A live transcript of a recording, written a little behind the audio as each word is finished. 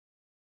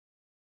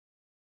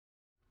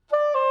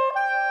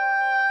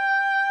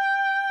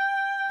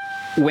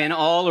When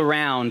all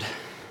around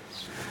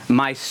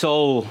my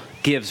soul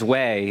gives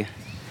way,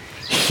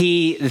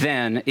 he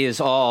then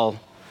is all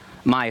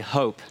my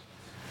hope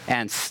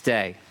and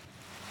stay.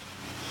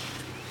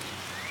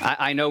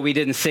 I know we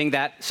didn't sing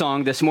that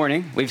song this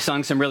morning. We've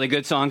sung some really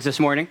good songs this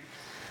morning.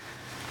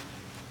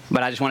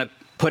 But I just want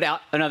to put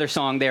out another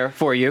song there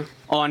for you.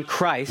 On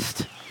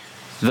Christ,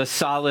 the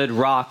solid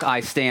rock I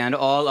stand,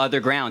 all other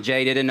ground.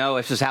 Jay didn't know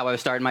this is how I was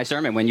starting my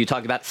sermon when you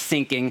talked about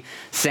sinking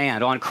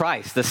sand. On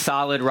Christ, the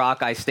solid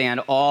rock I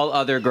stand, all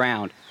other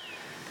ground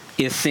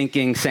is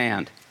sinking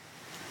sand.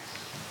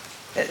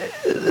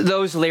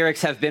 Those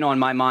lyrics have been on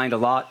my mind a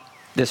lot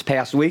this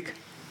past week.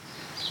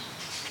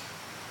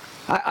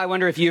 I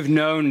wonder if you've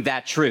known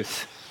that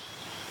truth.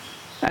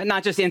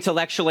 Not just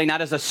intellectually,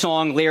 not as a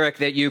song lyric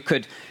that you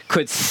could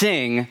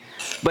sing,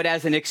 but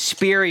as an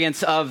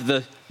experience of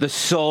the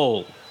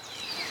soul.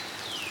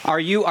 Are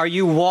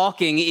you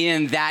walking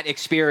in that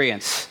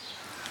experience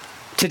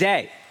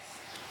today,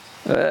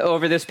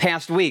 over this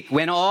past week?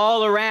 When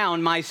all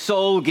around my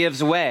soul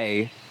gives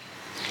way,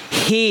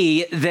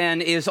 he then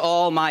is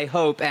all my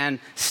hope and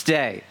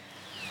stay.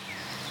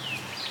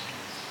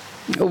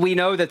 We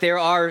know that there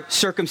are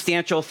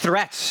circumstantial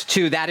threats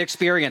to that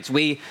experience.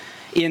 We,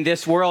 in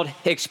this world,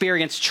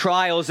 experience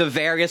trials of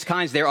various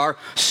kinds. There are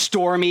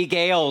stormy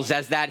gales,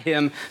 as that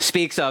hymn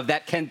speaks of,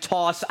 that can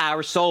toss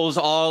our souls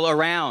all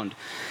around,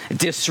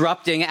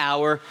 disrupting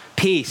our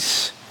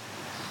peace.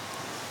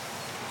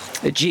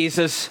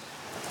 Jesus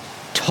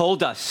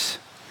told us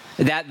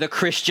that the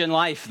Christian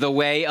life, the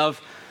way of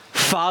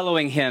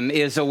following him,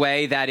 is a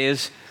way that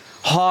is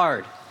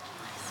hard.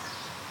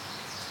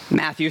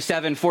 Matthew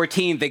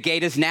 7:14, the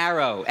gate is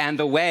narrow and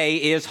the way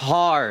is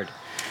hard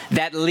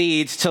that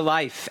leads to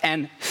life,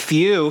 and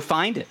few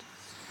find it.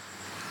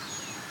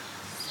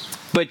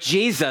 But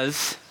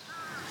Jesus,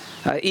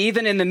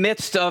 even in the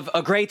midst of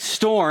a great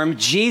storm,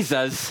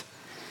 Jesus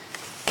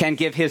can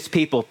give his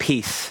people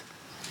peace.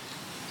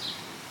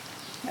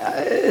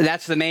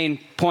 That's the main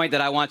point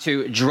that I want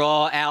to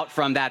draw out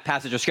from that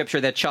passage of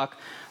Scripture that Chuck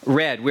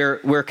read.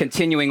 We're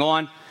continuing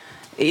on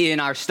in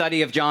our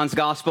study of John's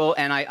Gospel,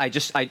 and I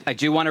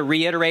do want to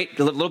reiterate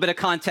a little bit of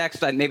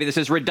context. Maybe this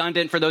is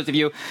redundant for those of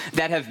you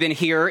that have been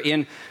here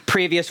in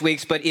previous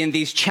weeks, but in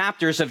these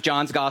chapters of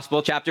John's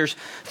Gospel, chapters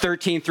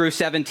 13 through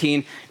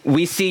 17,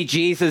 we see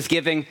Jesus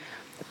giving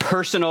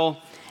personal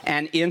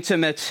and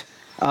intimate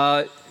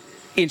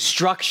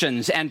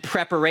instructions and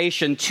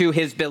preparation to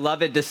his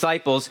beloved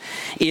disciples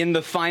in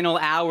the final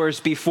hours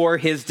before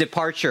his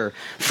departure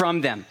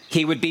from them.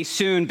 He would be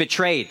soon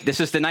betrayed. This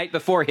is the night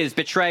before his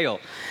betrayal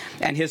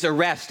and his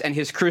arrest and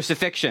his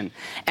crucifixion.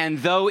 And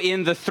though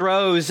in the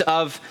throes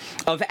of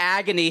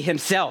agony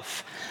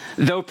himself,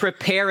 though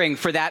preparing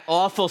for that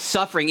awful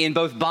suffering in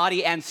both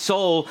body and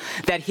soul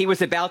that he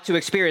was about to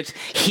experience,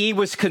 he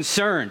was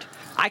concerned.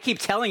 I keep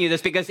telling you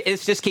this because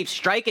it just keeps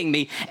striking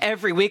me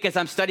every week as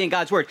I'm studying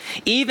God's word.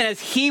 Even as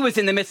he was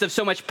in the midst of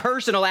so much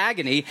personal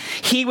agony,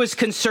 he was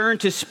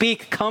concerned to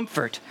speak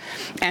comfort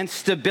and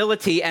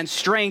stability and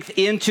strength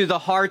into the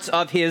hearts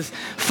of his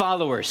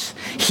followers.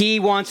 He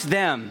wants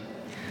them,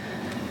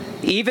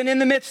 even in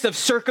the midst of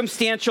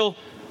circumstantial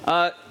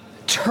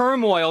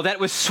turmoil that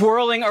was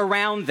swirling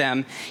around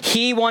them,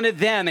 he wanted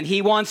them, and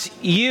he wants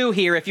you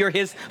here, if you're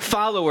his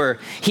follower,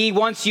 he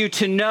wants you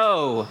to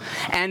know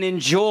and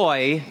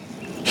enjoy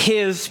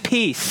his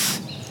peace.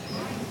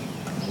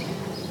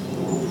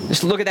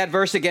 Just look at that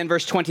verse again,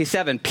 verse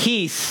 27.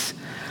 Peace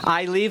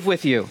I leave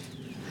with you.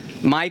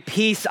 My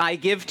peace I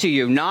give to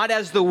you. Not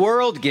as the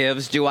world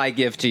gives do I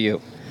give to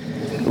you.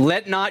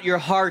 Let not your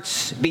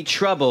hearts be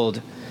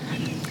troubled,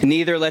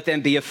 neither let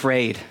them be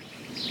afraid.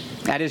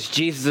 That is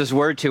Jesus'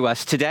 word to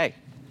us today.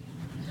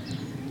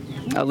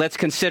 Let's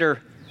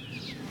consider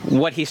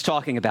what he's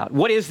talking about.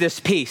 What is this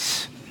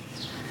peace?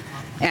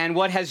 And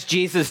what has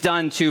Jesus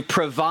done to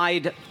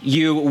provide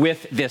you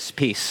with this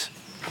peace?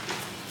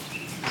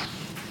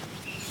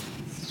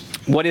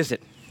 What is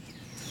it?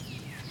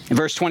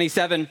 Verse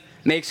 27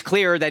 makes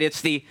clear that it's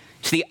the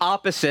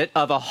opposite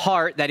of a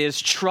heart that is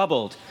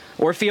troubled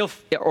or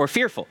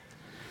fearful.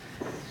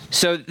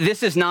 So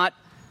this is not,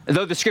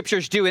 though the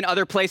scriptures do in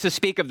other places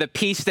speak of the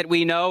peace that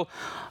we know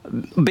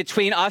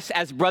between us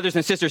as brothers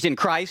and sisters in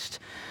Christ,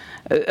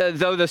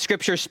 though the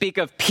scriptures speak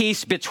of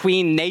peace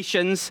between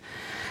nations,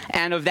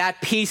 and of that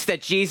peace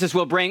that Jesus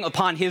will bring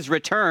upon his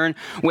return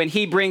when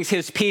he brings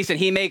his peace and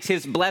he makes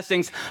his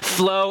blessings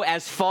flow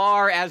as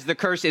far as the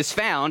curse is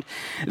found.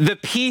 The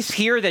peace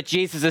here that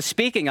Jesus is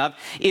speaking of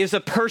is a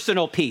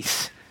personal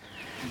peace,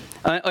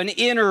 an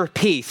inner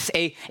peace,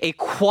 a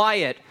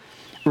quiet,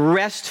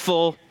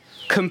 restful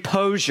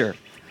composure.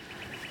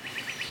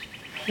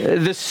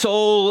 The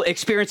soul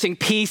experiencing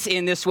peace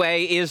in this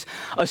way is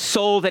a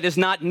soul that is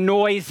not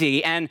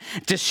noisy and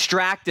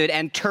distracted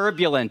and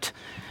turbulent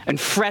and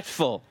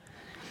fretful.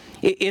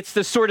 It's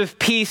the sort of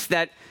peace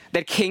that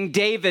King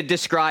David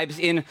describes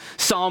in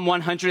Psalm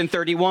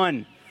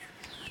 131.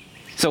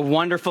 It's a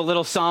wonderful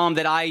little psalm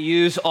that I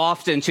use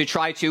often to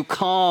try to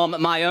calm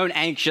my own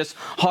anxious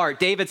heart.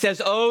 David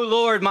says, "O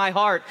Lord, my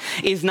heart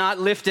is not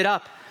lifted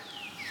up.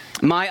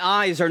 My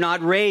eyes are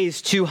not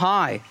raised too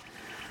high.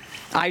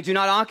 I do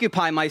not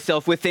occupy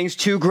myself with things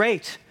too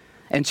great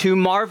and too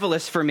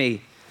marvelous for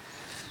me.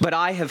 But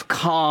I have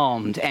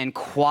calmed and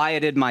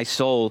quieted my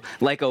soul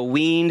like a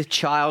weaned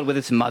child with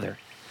its mother.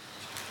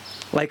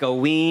 Like a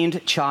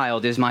weaned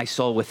child is my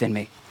soul within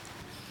me.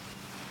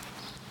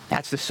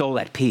 That's the soul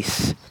at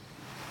peace,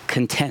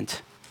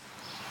 content,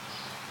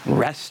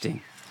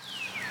 resting,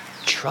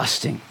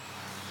 trusting.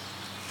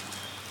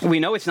 We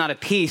know it's not a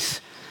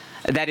peace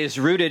that is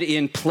rooted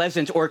in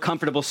pleasant or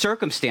comfortable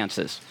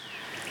circumstances.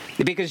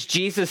 Because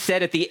Jesus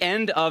said at the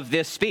end of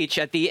this speech,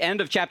 at the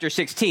end of chapter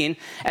 16,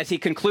 as he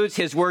concludes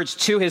his words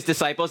to his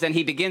disciples, and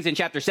he begins in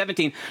chapter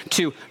 17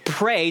 to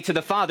pray to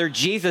the Father,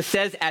 Jesus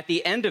says at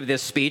the end of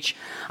this speech,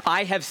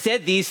 I have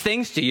said these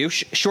things to you,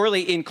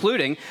 surely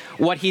including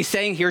what he's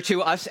saying here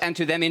to us and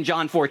to them in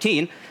John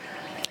 14.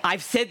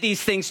 I've said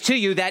these things to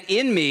you that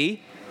in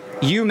me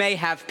you may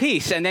have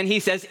peace. And then he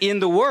says,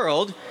 in the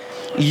world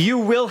you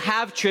will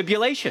have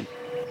tribulation.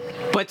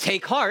 But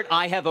take heart,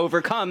 I have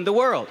overcome the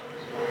world.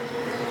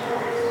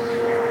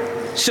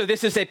 So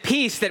this is a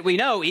peace that we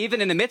know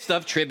even in the midst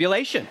of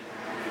tribulation.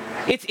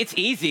 It's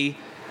easy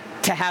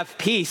to have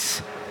peace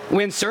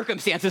when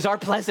circumstances are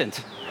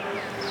pleasant,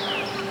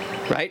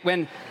 right?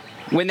 When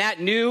that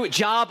new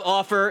job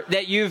offer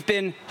that you've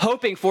been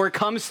hoping for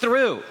comes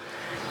through,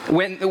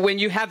 when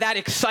you have that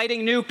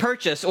exciting new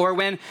purchase, or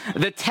when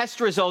the test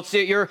results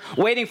that you're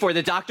waiting for,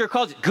 the doctor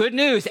calls, good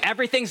news,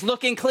 everything's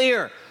looking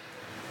clear.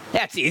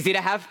 That's easy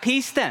to have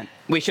peace then.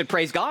 We should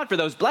praise God for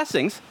those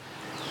blessings.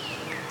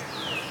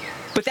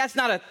 But that's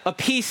not a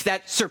peace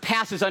that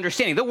surpasses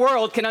understanding. The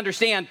world can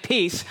understand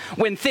peace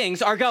when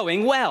things are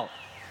going well.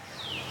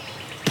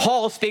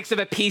 Paul speaks of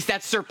a peace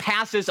that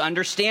surpasses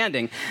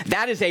understanding.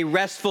 That is a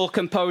restful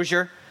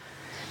composure.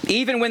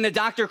 Even when the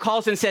doctor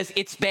calls and says,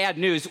 it's bad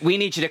news, we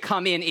need you to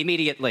come in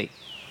immediately.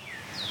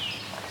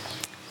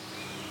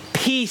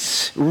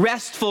 Peace,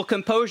 restful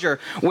composure,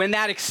 when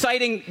that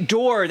exciting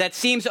door that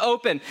seems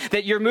open,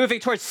 that you're moving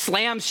towards,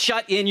 slams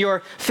shut in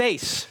your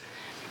face.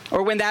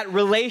 Or when that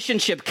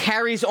relationship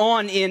carries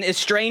on in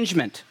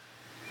estrangement.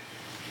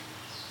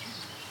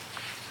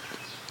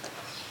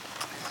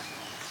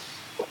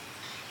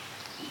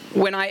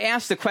 When I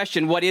ask the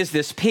question, what is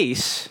this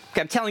peace?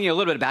 I'm telling you a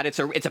little bit about it.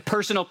 It's a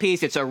personal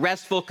peace. It's a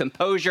restful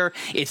composure.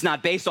 It's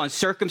not based on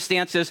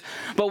circumstances.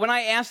 But when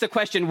I ask the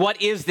question,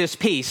 what is this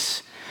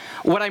peace?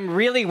 What I'm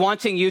really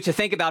wanting you to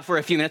think about for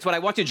a few minutes, what I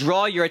want to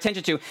draw your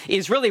attention to,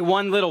 is really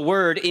one little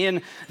word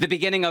in the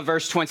beginning of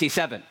verse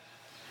 27.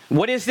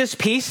 What is this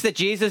peace that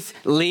Jesus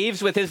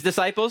leaves with his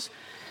disciples?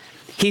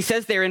 He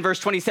says there in verse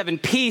 27,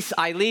 peace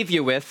I leave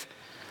you with,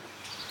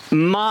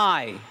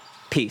 my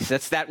peace.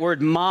 That's that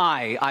word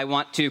my I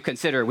want to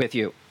consider with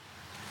you.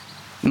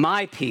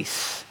 My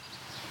peace.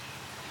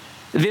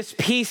 This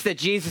peace that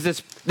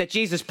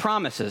Jesus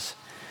promises,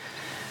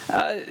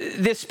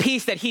 this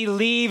peace that he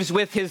leaves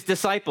with his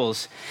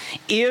disciples,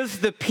 is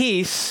the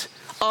peace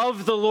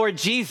of the Lord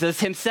Jesus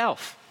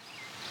himself.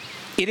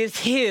 It is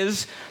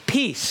his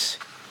peace.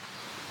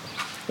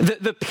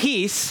 The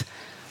peace,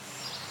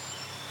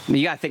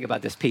 you got to think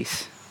about this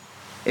peace.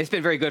 It's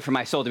been very good for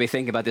my soul to be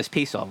thinking about this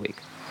peace all week.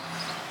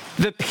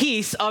 The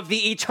peace of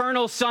the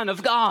eternal Son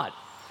of God.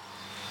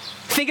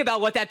 Think about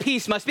what that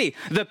peace must be.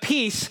 The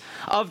peace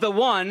of the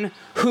one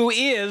who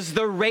is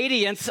the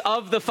radiance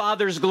of the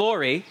Father's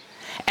glory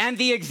and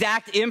the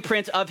exact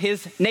imprint of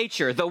his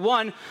nature. The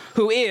one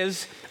who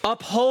is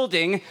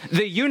upholding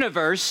the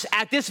universe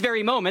at this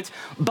very moment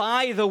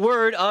by the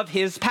word of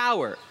his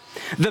power.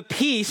 The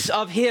peace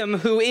of him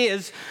who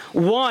is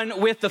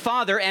one with the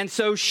Father and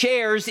so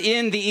shares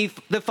in the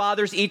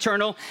Father's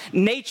eternal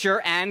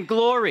nature and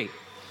glory.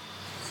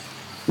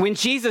 When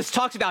Jesus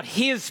talks about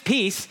his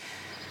peace,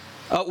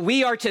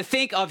 we are to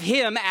think of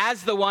him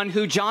as the one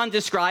who John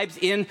describes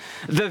in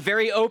the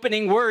very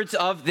opening words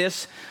of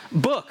this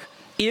book.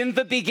 In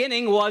the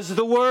beginning was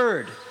the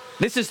Word.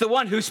 This is the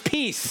one whose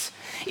peace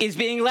is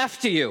being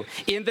left to you.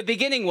 In the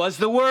beginning was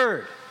the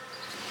Word.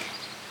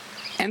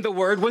 And the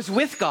Word was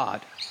with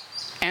God.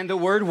 And the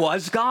Word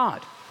was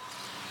God.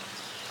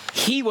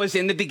 He was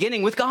in the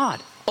beginning with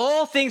God.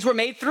 All things were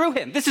made through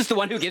him. This is the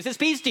one who gives his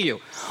peace to you.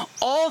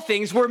 All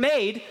things were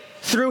made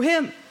through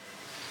him.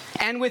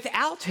 And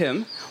without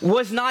him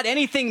was not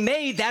anything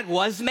made that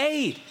was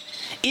made.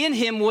 In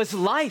him was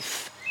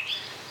life.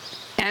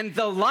 And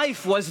the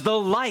life was the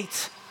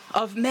light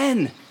of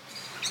men.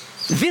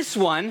 This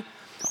one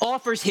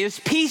offers his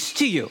peace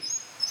to you.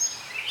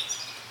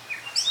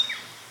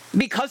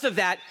 Because of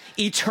that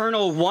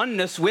eternal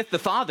oneness with the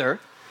Father,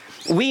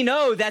 we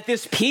know that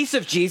this peace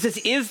of Jesus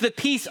is the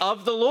peace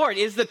of the Lord,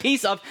 is the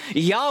peace of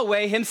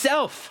Yahweh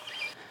himself.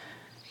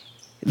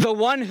 The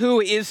one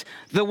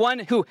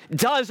who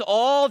does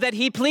all that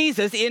he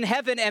pleases in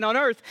heaven and on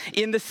earth,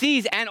 in the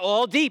seas and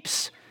all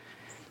deeps.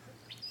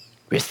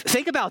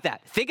 Think about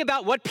that. Think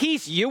about what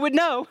peace you would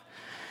know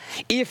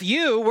if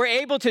you were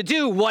able to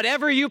do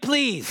whatever you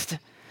pleased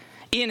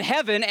in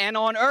heaven and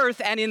on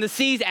earth and in the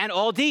seas and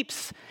all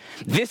deeps.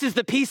 This is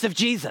the peace of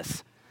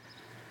Jesus.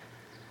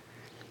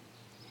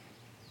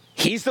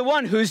 He's the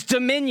one whose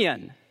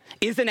dominion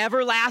is an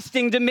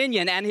everlasting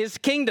dominion, and his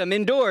kingdom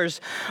endures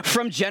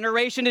from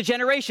generation to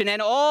generation,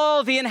 and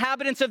all the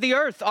inhabitants of the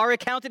earth are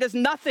accounted as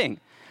nothing.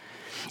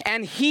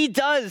 And he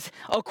does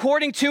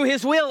according to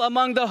his will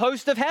among the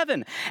host of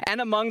heaven and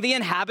among the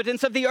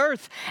inhabitants of the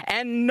earth,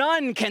 and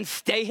none can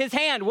stay his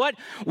hand.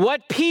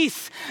 What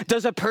peace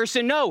does a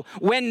person know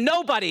when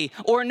nobody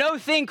or no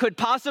thing could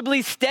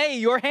possibly stay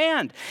your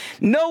hand?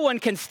 No one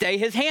can stay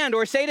his hand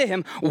or say to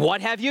him,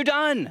 "What have you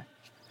done?"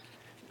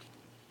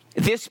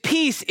 This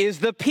peace is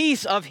the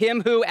peace of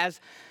him who, as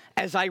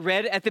I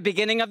read at the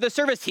beginning of the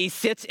service, he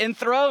sits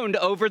enthroned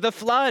over the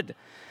flood.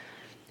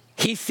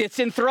 He sits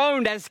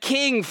enthroned as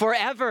king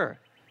forever.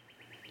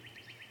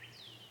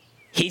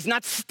 He's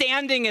not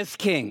standing as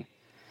king.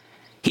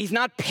 He's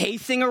not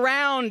pacing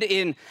around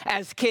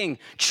as king,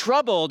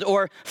 troubled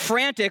or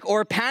frantic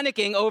or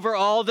panicking over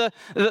all the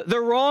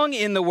wrong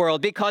in the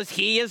world, because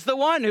he is the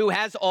one who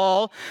has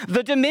all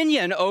the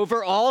dominion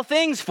over all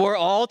things for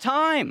all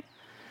time.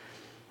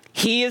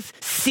 He is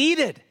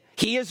seated.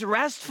 He is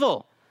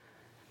restful.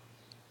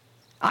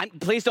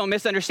 Please don't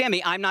misunderstand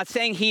me. I'm not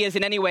saying he is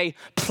in any way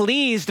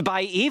pleased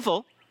by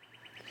evil,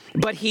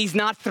 but he's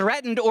not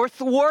threatened or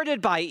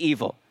thwarted by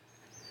evil.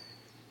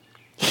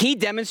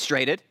 Jesus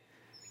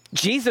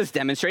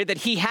demonstrated that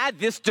he had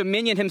this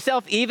dominion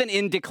himself, even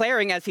in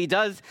declaring, as he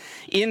does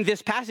in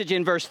this passage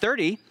in verse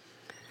 30,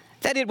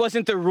 that it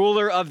wasn't the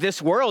ruler of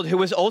this world who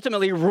was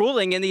ultimately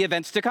ruling in the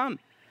events to come.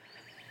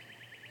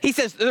 He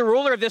says, the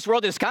ruler of this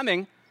world is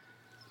coming,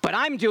 but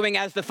I'm doing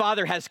as the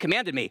Father has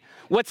commanded me.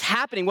 What's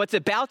happening, what's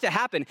about to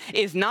happen,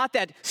 is not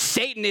that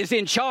Satan is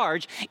in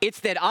charge.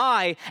 It's that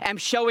I am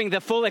showing the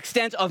full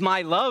extent of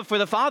my love for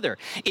the Father.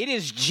 It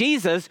is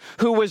Jesus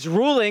who was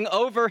ruling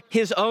over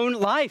his own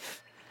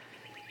life.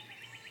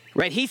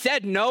 Right? He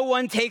said, "No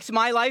one takes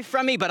my life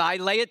from me, but I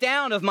lay it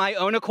down of my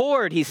own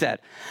accord," he said.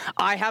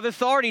 I have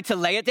authority to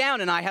lay it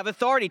down, and I have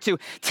authority to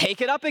take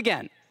it up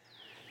again.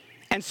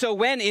 And so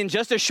when in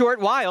just a short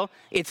while,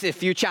 it's a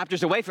few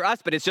chapters away for us,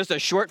 but it's just a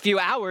short few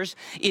hours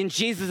in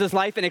Jesus'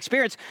 life and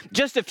experience,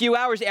 just a few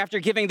hours after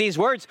giving these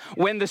words,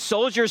 when the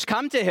soldiers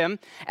come to him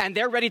and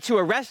they're ready to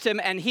arrest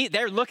him, and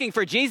they're looking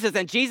for Jesus,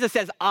 and Jesus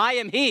says, "I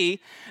am he."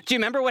 Do you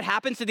remember what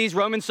happens to these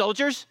Roman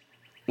soldiers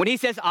when he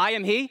says, "I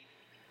am he"?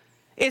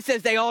 It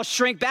says they all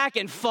shrink back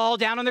and fall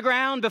down on the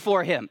ground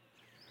before him.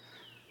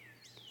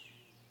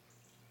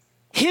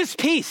 His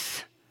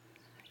peace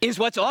is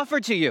what's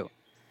offered to you.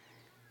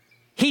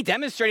 He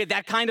demonstrated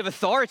that kind of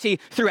authority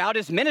throughout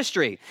his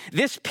ministry.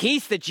 This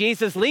peace that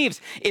Jesus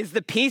leaves is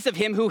the peace of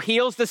him who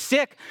heals the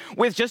sick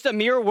with just a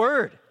mere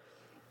word.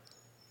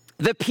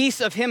 The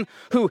peace of him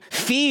who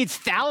feeds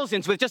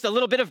thousands with just a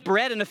little bit of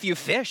bread and a few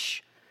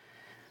fish.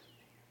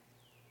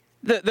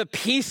 The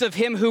peace of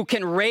him who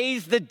can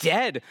raise the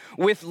dead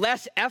with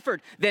less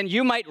effort than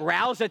you might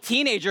rouse a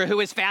teenager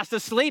who is fast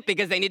asleep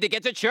because they need to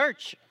get to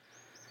church.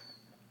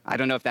 I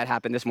don't know if that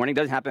happened this morning. It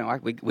doesn't happen.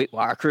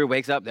 Our crew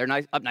wakes up. They're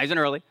up nice and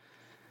early.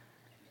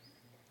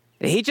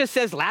 He just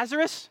says,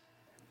 "Lazarus,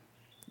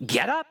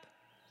 get up."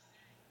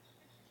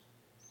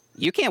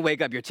 You can't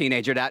wake up your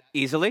teenager that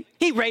easily.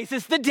 He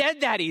raises the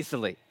dead that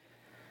easily.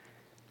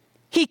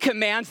 He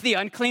commands the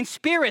unclean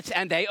spirits,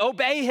 and they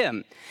obey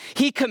him.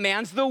 He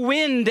commands the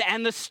wind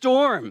and the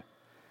storm.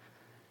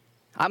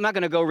 I'm not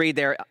going to go read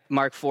there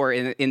Mark 4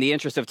 in the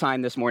interest of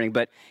time this morning,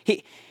 but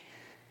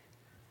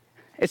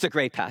it's a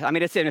great passage. I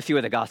mean, it's in a few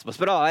of the Gospels,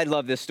 but I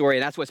love this story,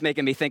 and that's what's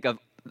making me think of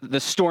the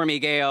stormy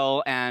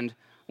gale and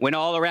when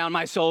all around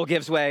my soul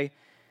gives way.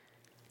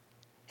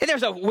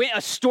 There's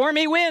a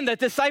stormy wind. The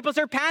disciples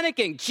are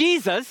panicking.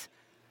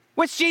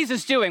 What's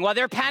Jesus doing while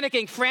they're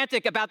panicking,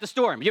 frantic about the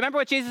storm? You remember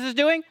what Jesus is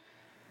doing?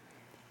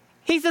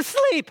 He's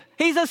asleep.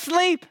 He's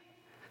asleep.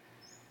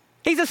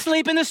 He's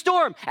asleep in the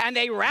storm. And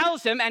they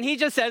rouse him, and he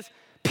just says,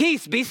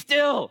 "Peace, be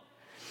still."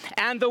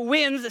 And the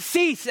winds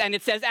cease, and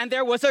it says, and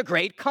there was a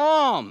great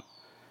calm.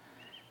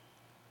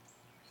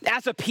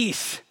 That's a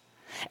peace.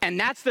 And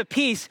that's the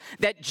peace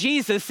that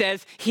Jesus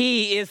says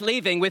he is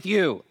leaving with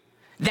you.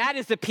 That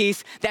is the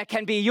peace that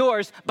can be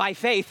yours by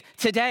faith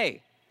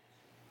today.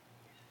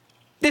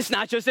 This is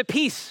not just a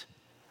peace.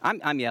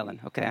 I'm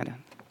yelling. Okay, I know.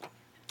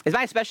 Is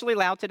I especially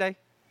loud today?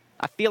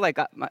 I feel like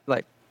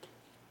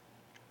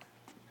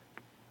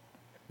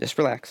just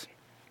relax.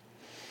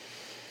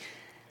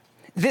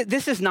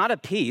 This is not a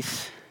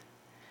peace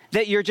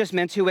that you're just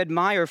meant to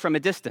admire from a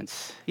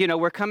distance. You know,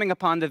 we're coming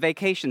upon the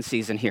vacation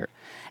season here.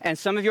 And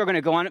some of you are going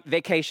to go on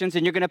vacations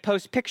and you're going to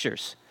post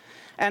pictures.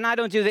 And I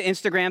don't do the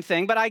Instagram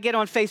thing, but I get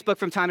on Facebook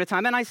from time to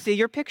time and I see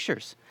your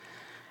pictures.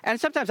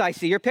 And sometimes I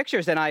see your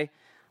pictures and I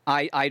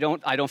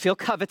don't feel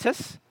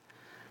covetous.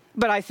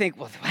 But I think,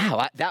 well,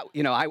 wow,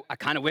 I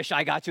kind of wish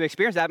I got to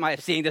experience that.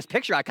 Seeing this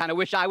picture, I kind of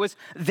wish I was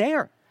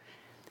there.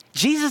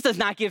 Jesus does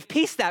not give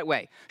peace that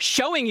way,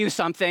 showing you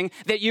something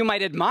that you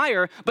might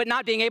admire, but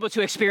not being able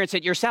to experience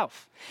it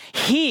yourself.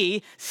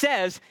 He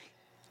says,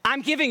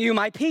 "I'm giving you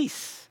my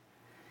peace."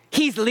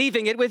 He's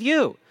leaving it with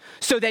you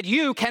so that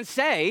you can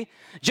say,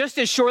 just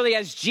as surely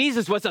as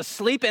Jesus was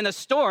asleep in a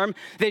storm,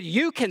 that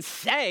you can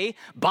say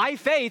by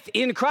faith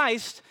in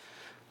Christ,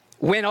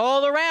 When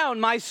all around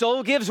my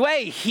soul gives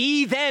way,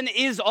 he then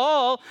is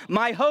all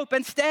my hope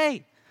and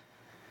stay.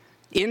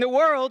 In the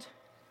world,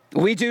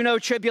 we do know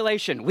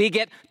tribulation. We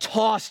get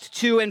tossed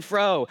to and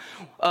fro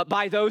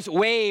by those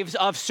waves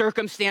of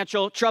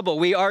circumstantial trouble.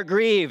 We are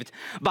grieved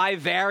by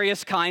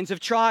various kinds of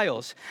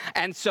trials.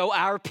 And so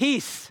our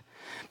peace,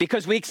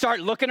 because we start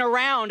looking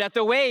around at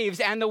the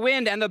waves and the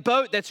wind and the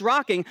boat that's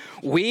rocking,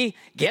 we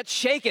get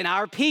shaken.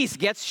 Our peace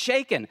gets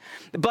shaken.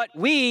 But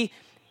we,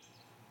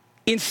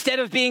 instead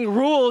of being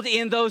ruled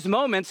in those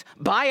moments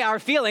by our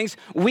feelings,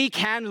 we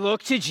can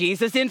look to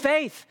Jesus in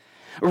faith.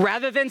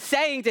 Rather than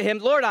saying to him,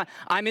 Lord,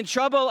 I'm in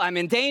trouble, I'm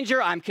in danger,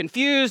 I'm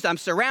confused, I'm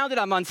surrounded,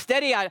 I'm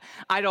unsteady,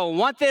 I don't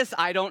want this,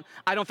 I don't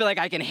feel like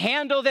I can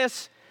handle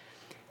this.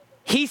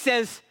 He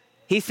says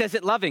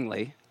it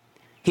lovingly.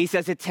 He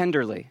says it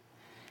tenderly.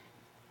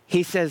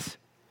 He says,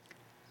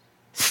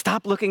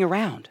 stop looking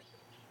around.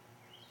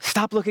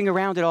 Stop looking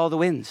around at all the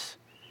winds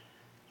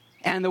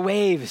and the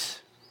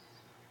waves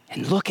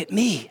and look at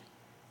me.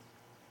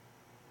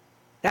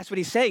 That's what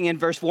he's saying in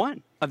verse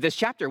 1 of this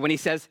chapter when he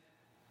says,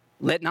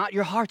 let not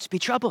your hearts be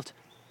troubled.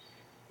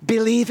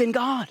 Believe in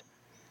God.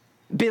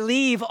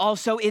 Believe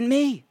also in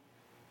me.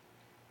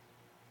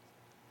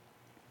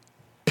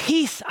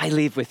 Peace I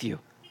leave with you.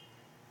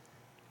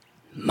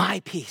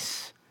 My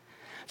peace.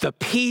 The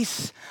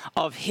peace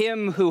of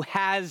him who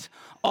has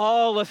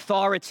all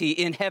authority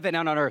in heaven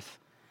and on earth.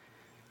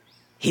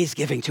 He's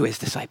giving to his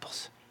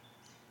disciples.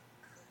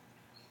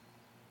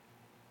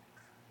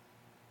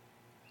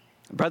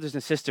 Brothers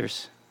and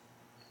sisters,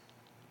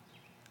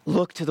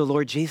 look to the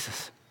Lord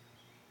Jesus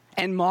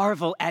and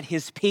marvel at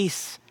his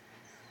peace.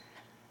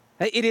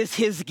 It is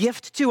his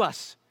gift to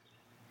us.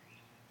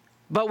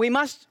 But we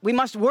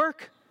must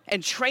work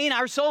and train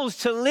our souls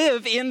to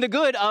live in the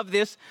good of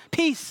this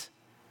peace.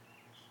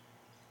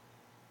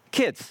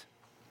 Kids,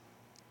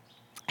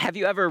 have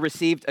you ever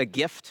received a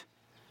gift?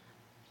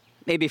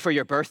 Maybe for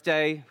your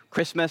birthday,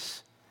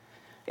 Christmas?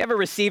 You ever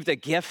received a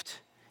gift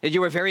and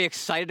you were very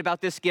excited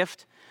about this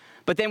gift?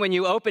 But then when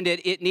you opened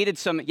it,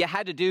 you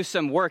had to do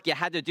some work, you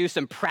had to do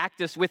some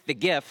practice with the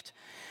gift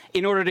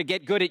in order to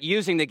get good at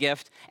using the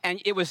gift,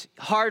 and it was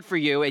hard for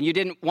you, and you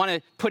didn't want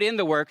to put in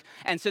the work,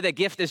 and so the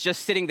gift is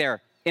just sitting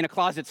there in a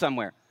closet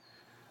somewhere.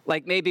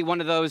 Like maybe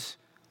one of those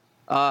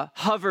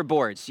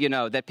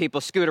hoverboards, that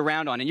people scoot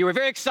around on, and you were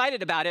very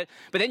excited about it,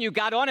 but then you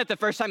got on it the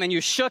first time, and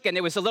you shook, and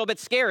it was a little bit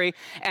scary,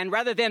 and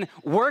rather than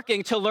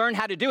working to learn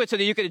how to do it so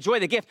that you could enjoy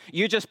the gift,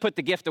 you just put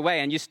the gift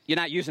away, and you're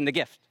not using the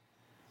gift.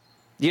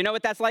 Do you know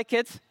what that's like,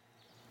 kids?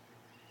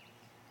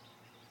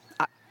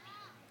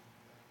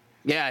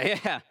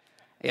 Yeah,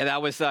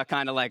 that was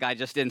kind of like I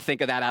just didn't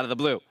think of that out of the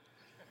blue.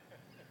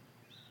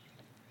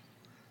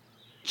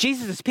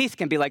 Jesus' peace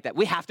can be like that.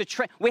 We have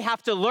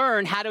to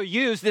learn how to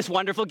use this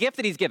wonderful gift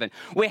that he's given.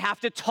 We have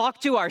to talk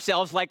to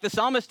ourselves like the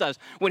psalmist does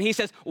when he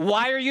says,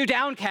 why are you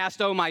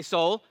downcast, O my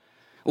soul?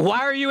 Why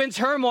are you in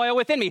turmoil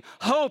within me?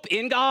 Hope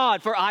in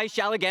God, for I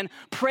shall again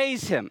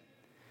praise him.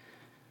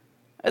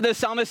 The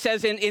psalmist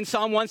says in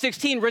Psalm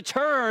 116,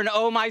 return,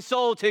 O my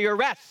soul, to your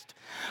rest,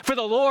 for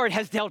the Lord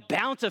has dealt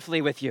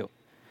bountifully with you.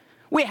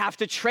 We have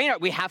to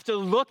we have to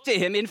look to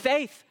him in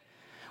faith.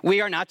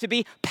 We are not to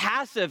be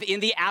passive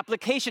in the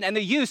application and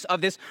the use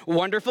of this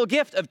wonderful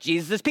gift of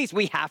Jesus' peace.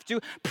 We have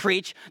to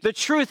preach the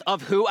truth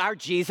of who our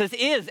Jesus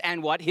is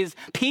and what his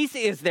peace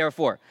is,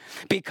 therefore.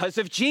 Because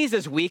of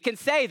Jesus, we can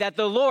say that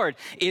the Lord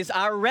is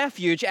our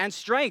refuge and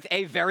strength,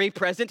 a very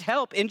present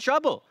help in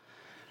trouble.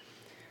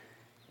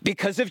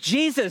 Because of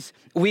Jesus,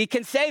 we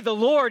can say the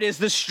Lord is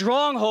the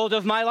stronghold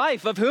of my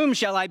life. Of whom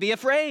shall I be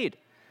afraid?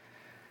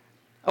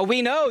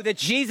 We know that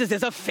Jesus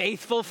is a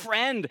faithful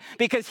friend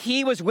because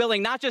he was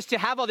willing not just to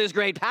have all this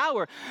great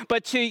power,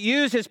 but to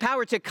use his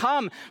power to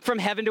come from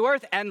heaven to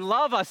earth and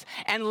love us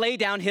and lay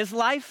down his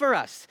life for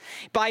us.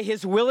 By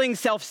his willing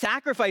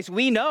self-sacrifice,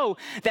 we know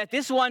that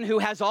this one who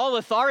has all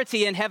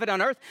authority in heaven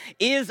and earth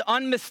is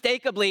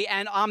unmistakably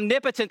and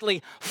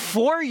omnipotently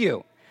for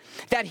you.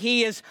 That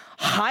he is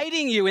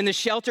hiding you in the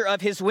shelter of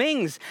his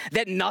wings,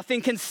 that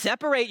nothing can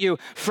separate you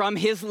from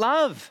his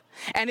love.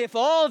 And if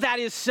all that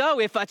is so,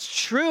 if that's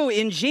true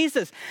in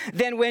Jesus,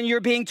 then when you're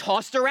being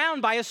tossed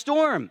around by a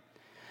storm,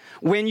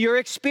 when you're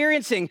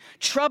experiencing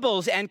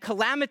troubles and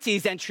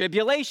calamities and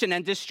tribulation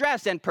and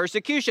distress and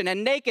persecution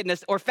and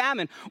nakedness or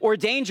famine or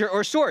danger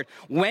or sword,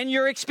 when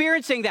you're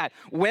experiencing that,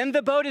 when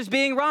the boat is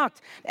being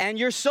rocked and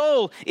your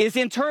soul is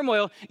in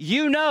turmoil,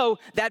 you know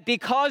that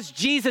because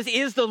Jesus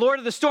is the Lord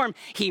of the storm,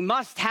 he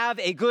must have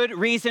a good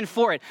reason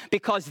for it,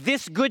 because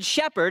this good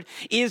shepherd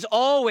is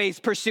always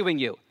pursuing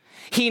you.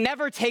 He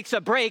never takes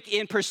a break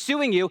in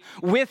pursuing you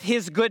with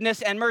his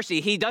goodness and mercy.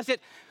 He does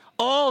it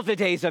all the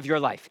days of your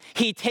life.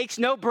 He takes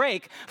no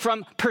break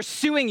from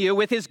pursuing you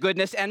with his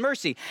goodness and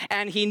mercy.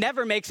 And he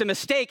never makes a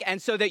mistake. And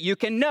so that you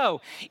can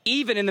know,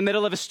 even in the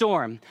middle of a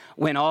storm,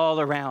 when all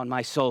around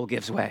my soul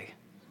gives way,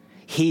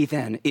 he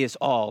then is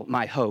all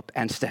my hope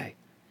and stay.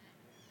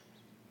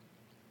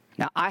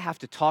 Now, I have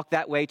to talk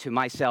that way to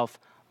myself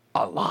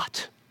a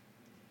lot.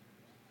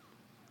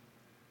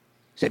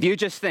 So if you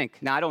just think,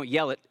 now I don't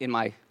yell it in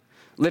my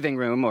living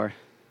room or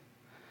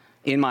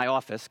in my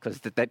office because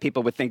that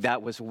people would think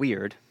that was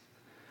weird.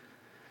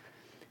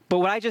 But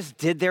what I just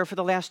did there for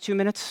the last 2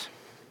 minutes,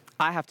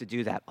 I have to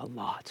do that a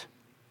lot.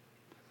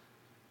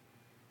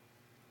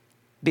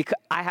 Because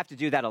I have to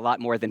do that a lot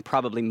more than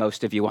probably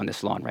most of you on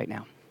this lawn right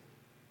now.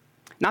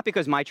 Not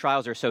because my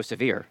trials are so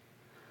severe,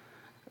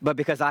 but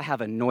because I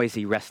have a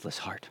noisy, restless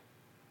heart.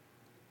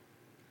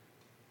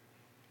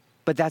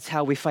 But that's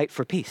how we fight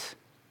for peace.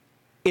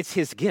 It's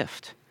his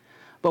gift,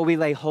 but we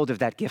lay hold of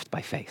that gift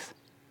by faith.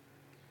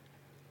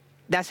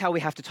 That's how we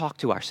have to talk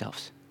to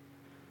ourselves.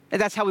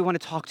 And that's how we want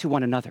to talk to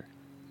one another.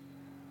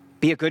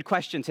 Be a good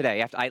question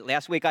today.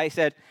 Last week I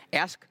said,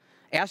 ask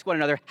one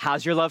another,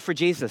 how's your love for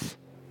Jesus?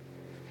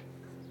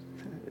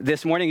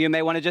 This morning you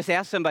may want to just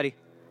ask somebody,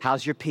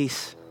 how's your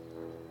peace?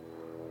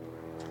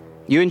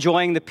 You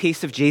enjoying the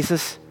peace of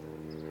Jesus?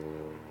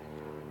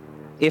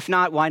 If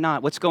not, why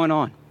not? What's going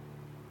on?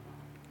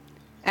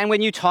 And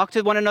when you talk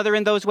to one another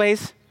in those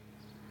ways,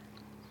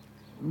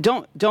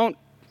 don't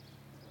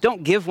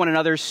give one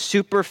another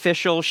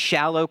superficial,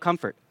 shallow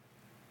comfort.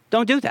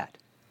 Don't do that.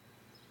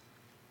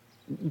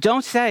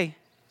 Don't say,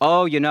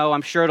 oh,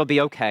 I'm sure it'll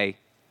be okay.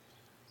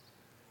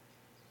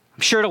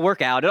 I'm sure it'll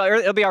work out.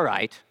 It'll be all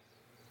right.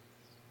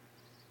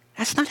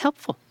 That's not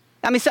helpful.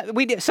 I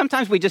mean,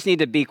 sometimes we just need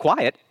to be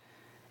quiet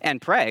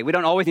and pray. We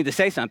don't always need to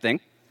say something.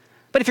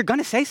 But if you're going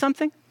to say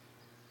something,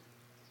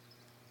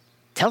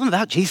 tell them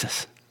about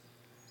Jesus.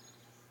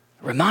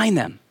 Remind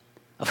them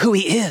of who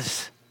he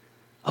is,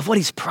 of what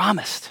he's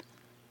promised,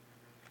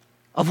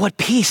 of what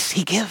peace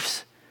he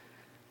gives.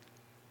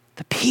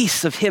 The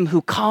peace of him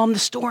who calmed the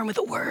storm with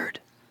a word.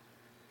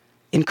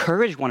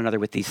 Encourage one another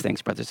with these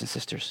things, brothers and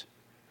sisters.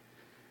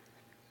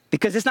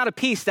 Because it's not a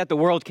peace that the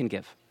world can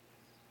give.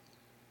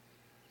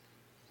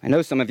 I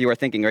know some of you are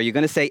thinking, are you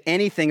going to say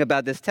anything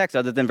about this text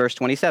other than verse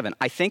 27?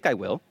 I think I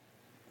will.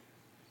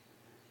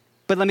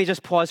 But let me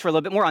just pause for a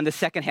little bit more on the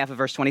second half of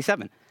verse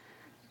 27.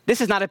 This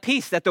is not a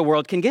peace that the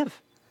world can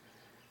give.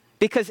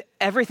 Because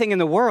everything in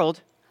the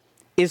world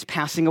is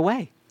passing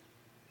away.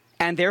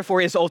 And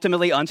therefore is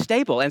ultimately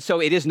unstable. And so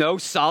it is no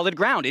solid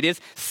ground. It is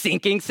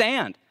sinking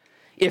sand.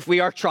 If we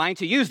are trying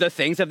to use the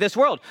things of this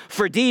world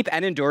for deep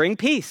and enduring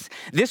peace.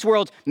 This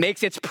world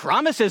makes its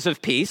promises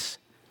of peace,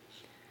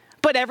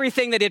 but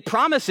everything that it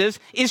promises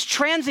is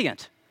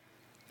transient.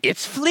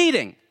 It's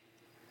fleeting.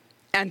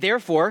 And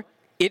therefore,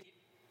 it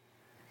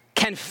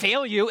can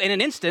fail you in an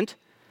instant,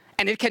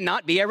 and it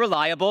cannot be a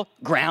reliable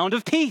ground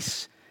of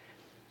peace.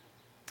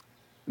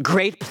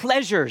 Great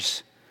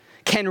pleasures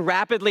can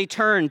rapidly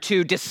turn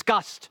to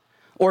disgust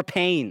or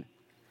pain.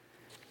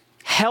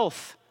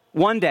 Health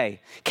one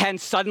day can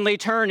suddenly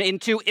turn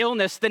into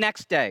illness the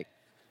next day.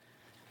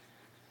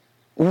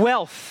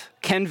 Wealth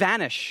can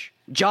vanish.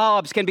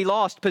 Jobs can be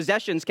lost.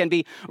 Possessions can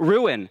be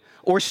ruined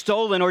or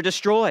stolen or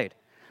destroyed.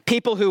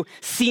 People who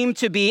seem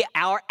to be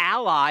our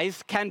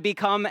allies can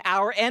become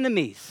our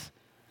enemies.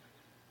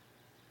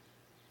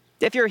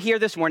 If you're here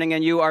this morning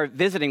and you are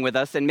visiting with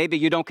us and maybe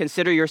you don't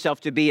consider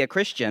yourself to be a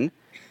Christian,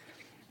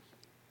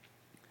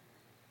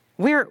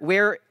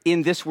 where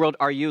in this world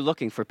are you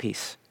looking for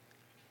peace?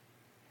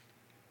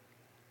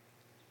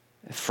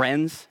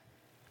 Friends,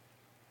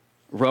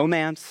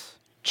 romance,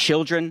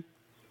 children,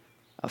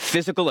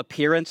 physical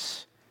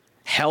appearance,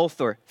 health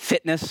or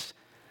fitness,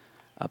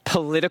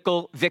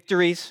 political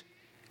victories,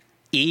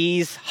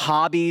 ease,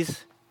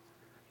 hobbies,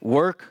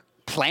 work,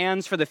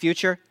 plans for the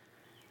future.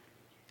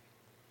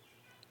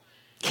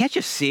 Can't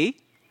you see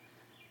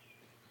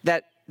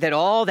that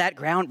all that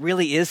ground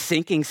really is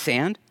sinking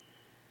sand?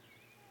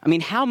 I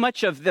mean, how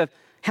much of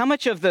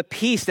the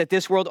peace that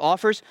this world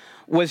offers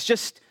was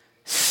just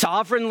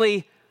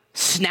sovereignly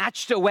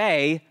snatched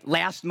away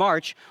last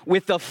March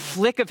with the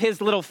flick of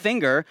his little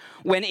finger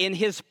when in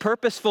his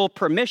purposeful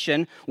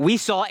permission, we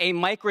saw a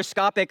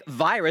microscopic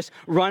virus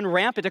run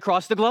rampant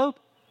across the globe.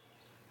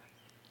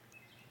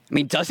 I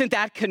mean, doesn't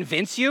that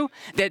convince you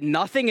that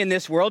nothing in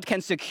this world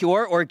can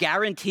secure or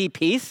guarantee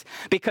peace?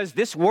 Because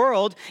this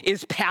world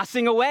is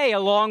passing away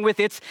along with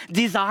its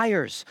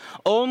desires.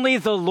 Only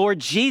the Lord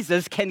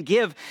Jesus can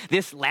give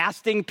this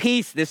lasting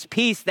peace, this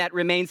peace that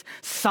remains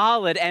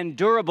solid and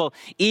durable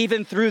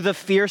even through the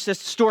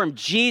fiercest storm.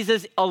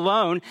 Jesus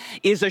alone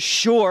is a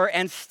sure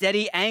and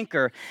steady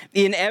anchor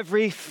in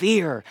every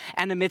fear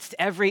and amidst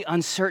every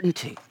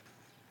uncertainty.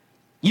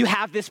 You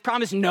have this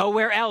promise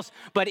nowhere else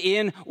but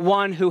in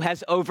one who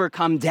has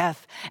overcome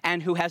death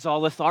and who has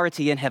all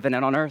authority in heaven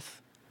and on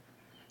earth.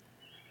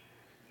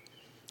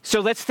 So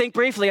let's think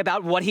briefly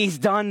about what he's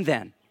done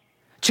then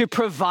to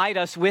provide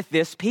us with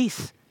this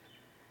peace.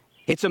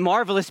 It's a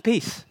marvelous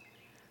peace,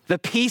 the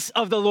peace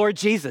of the Lord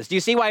Jesus. Do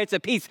you see why it's a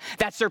peace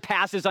that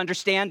surpasses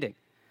understanding?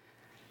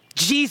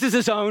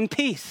 Jesus' own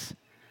peace.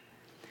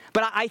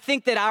 But I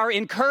think that our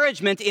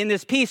encouragement in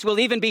this peace will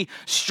even be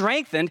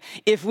strengthened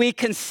if we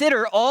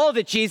consider all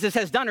that Jesus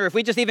has done, or if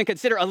we just even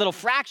consider a little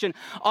fraction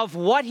of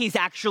what he's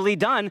actually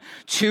done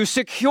to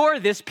secure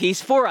this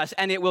peace for us.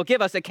 And it will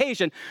give us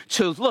occasion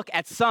to look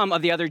at some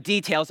of the other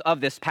details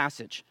of this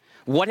passage.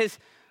 What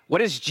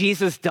has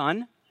Jesus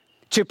done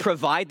to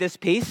provide this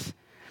peace?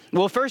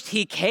 Well, first,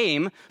 he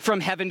came from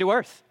heaven to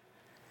earth,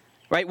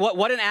 right?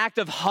 What an act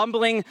of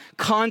humbling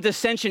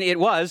condescension it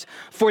was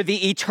for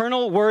the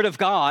eternal Word of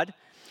God,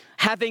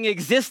 having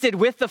existed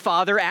with the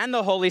Father and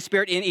the Holy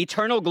Spirit in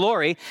eternal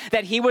glory,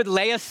 that he would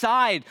lay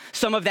aside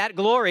some of that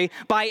glory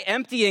by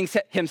emptying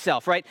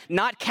himself, right?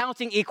 Not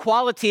counting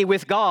equality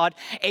with God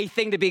a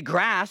thing to be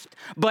grasped,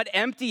 but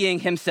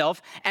emptying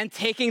himself and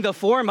taking the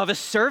form of a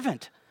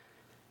servant.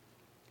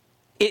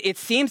 It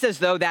seems as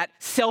though that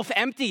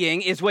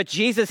self-emptying is what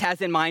Jesus has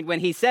in mind when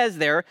he says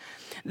there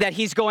that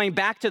he's going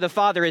back to the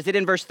Father. Is it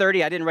in verse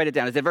 30? I didn't write it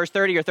down. Is it verse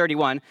 30 or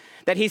 31?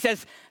 That he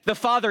says, the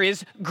Father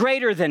is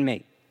greater than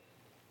me.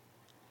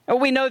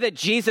 We know that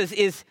Jesus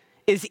is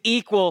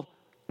equal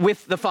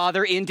with the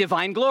Father in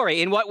divine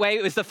glory. In what way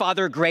is the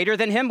Father greater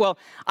than him? Well,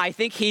 I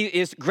think he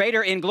is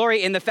greater in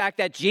glory in the fact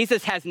that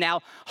Jesus has now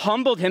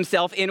humbled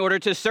himself in order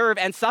to serve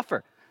and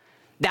suffer.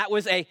 That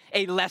was a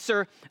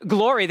lesser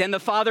glory than the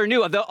Father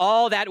knew of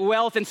all that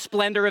wealth and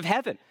splendor of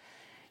heaven.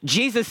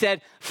 Jesus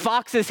said,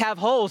 foxes have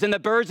holes and the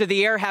birds of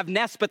the air have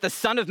nests, but the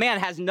Son of Man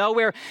has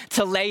nowhere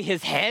to lay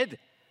his head.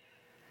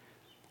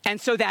 And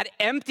so that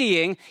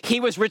emptying, he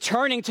was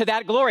returning to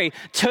that glory,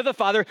 to the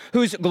Father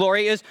whose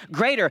glory is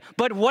greater.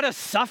 But what a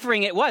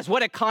suffering it was,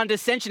 what a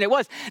condescension it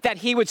was, that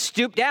he would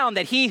stoop down,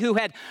 that he who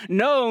had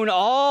known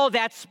all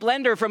that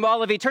splendor from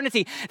all of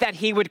eternity, that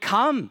he would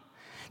come,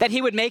 that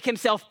he would make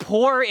himself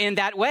poor in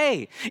that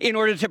way in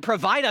order to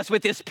provide us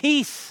with this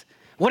peace.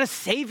 What a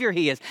Savior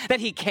he is, that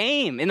he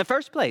came in the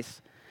first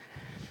place.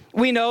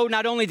 We know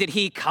not only did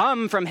he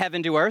come from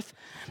heaven to earth,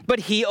 but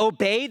he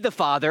obeyed the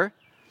Father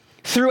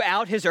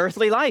throughout his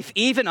earthly life,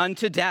 even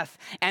unto death,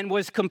 and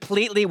was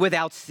completely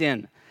without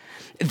sin.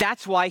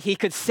 That's why he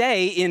could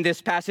say in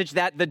this passage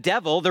that the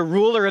devil, the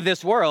ruler of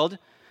this world,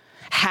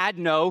 had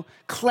no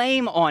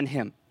claim on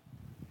him.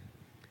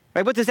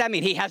 Right? What does that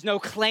mean? He has no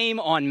claim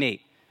on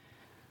me.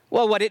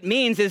 Well, what it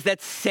means is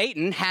that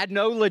Satan had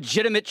no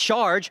legitimate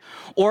charge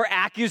or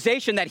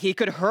accusation that he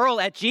could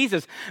hurl at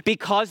Jesus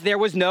because there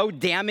was no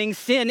damning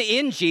sin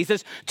in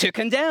Jesus to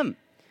condemn.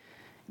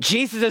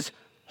 Jesus'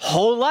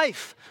 whole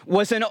life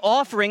was an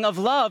offering of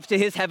love to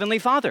his heavenly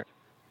Father.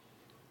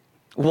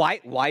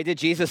 Why did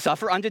Jesus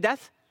suffer unto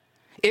death?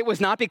 It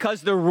was not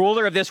because the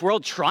ruler of this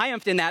world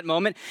triumphed in that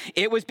moment.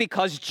 It was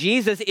because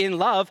Jesus in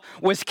love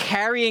was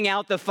carrying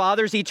out the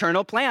Father's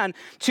eternal plan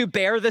to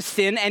bear the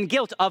sin and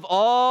guilt of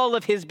all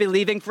of his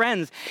believing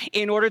friends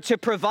in order to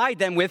provide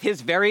them with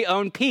his very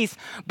own peace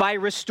by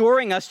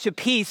restoring us to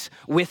peace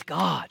with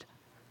God.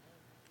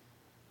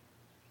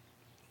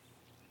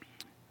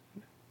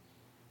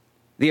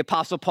 The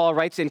Apostle Paul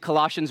writes in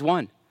Colossians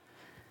 1,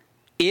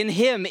 in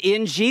him,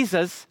 in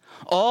Jesus,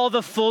 all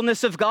the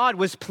fullness of God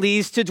was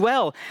pleased to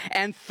dwell,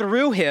 and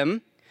through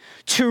him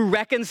to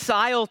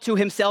reconcile to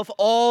himself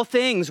all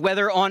things,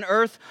 whether on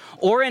earth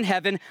or in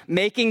heaven,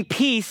 making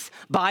peace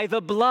by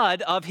the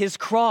blood of his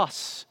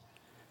cross.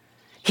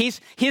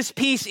 His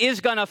peace is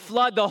going to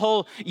flood the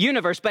whole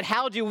universe, but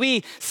how do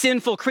we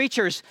sinful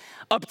creatures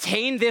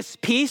obtain this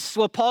peace?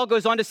 Well, Paul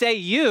goes on to say,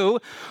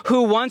 you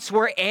who once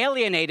were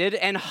alienated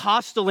and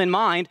hostile in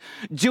mind,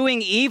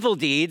 doing evil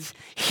deeds,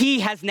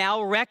 he has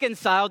now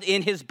reconciled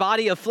in his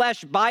body of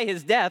flesh by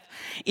his death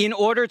in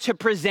order to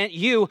present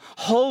you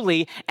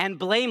holy and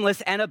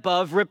blameless and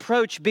above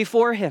reproach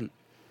before him.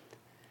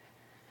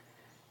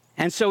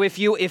 And so if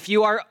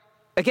you are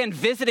again,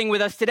 visiting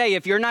with us today,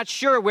 if you're not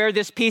sure where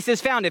this peace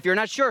is found, if you're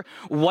not sure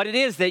what it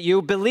is that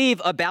you believe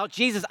about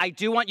Jesus, I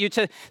do want you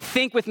to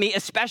think with me,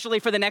 especially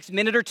for the next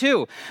minute or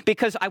two,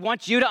 because I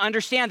want you to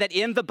understand that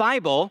in the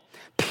Bible,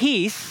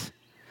 peace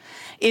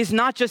is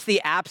not just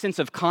the absence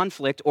of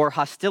conflict or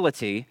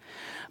hostility,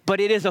 but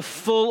it is a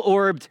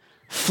full-orbed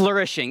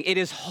flourishing. It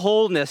is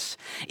wholeness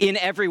in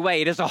every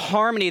way. It is a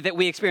harmony that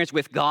we experience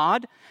with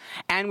God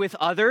and with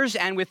others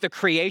and with the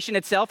creation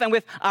itself and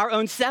with our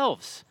own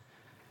selves.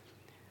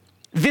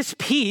 This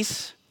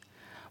peace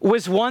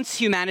was once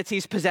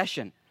humanity's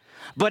possession,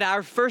 but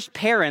our first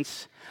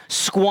parents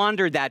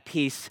squandered that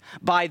peace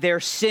by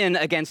their sin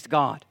against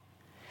God.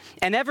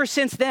 And ever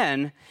since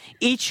then,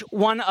 each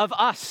one of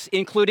us,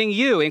 including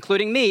you,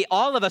 including me,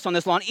 all of us on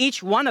this lawn,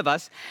 each one of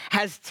us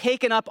has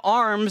taken up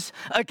arms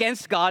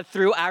against God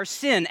through our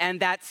sin, and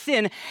that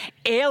sin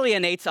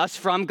alienates us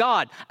from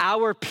God.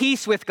 Our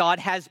peace with God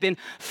has been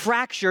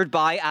fractured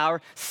by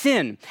our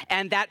sin,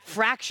 and that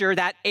fracture,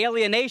 that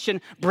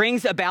alienation,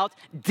 brings about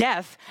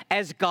death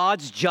as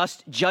God's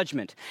just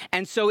judgment.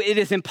 And so it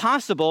is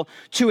impossible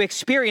to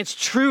experience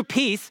true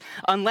peace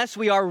unless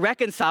we are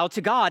reconciled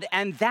to God,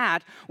 and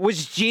that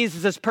was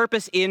Jesus'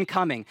 purpose in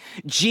coming.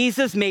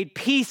 Jesus made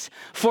peace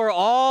for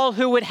all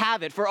who would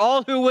have it, for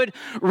all who would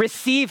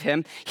receive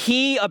him.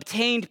 He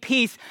obtained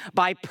peace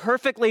by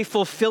perfectly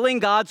fulfilling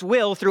God's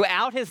will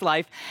throughout his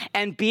life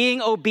and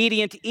being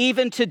obedient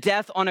even to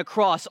death on a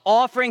cross,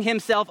 offering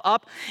himself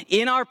up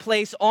in our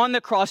place on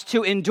the cross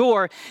to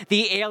endure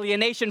the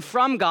alienation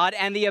from God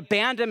and the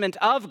abandonment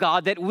of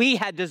God that we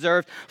had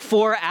deserved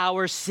for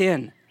our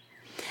sin.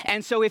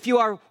 And so if you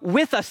are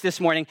with us this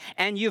morning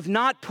and you've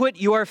not put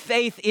your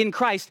faith in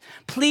Christ,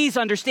 please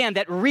understand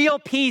that real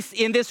peace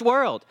in this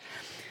world,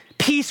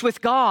 peace with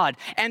God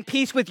and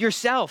peace with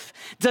yourself,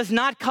 does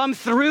not come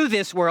through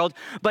this world,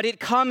 but it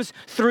comes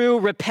through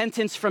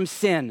repentance from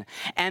sin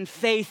and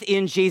faith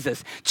in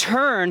Jesus.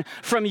 Turn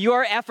from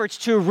your efforts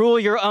to rule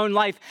your own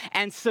life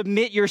and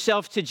submit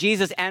yourself to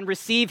Jesus and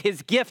receive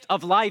his gift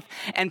of life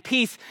and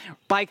peace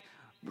by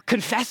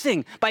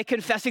confessing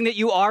that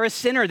you are a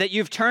sinner, that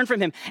you've turned from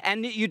him,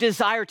 and that you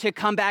desire to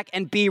come back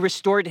and be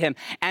restored to him.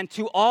 And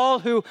to all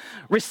who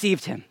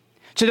received him,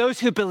 to those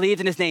who believed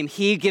in his name,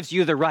 he gives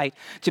you the right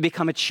to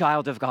become a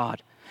child of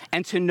God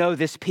and to know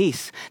this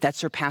peace that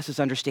surpasses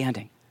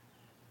understanding.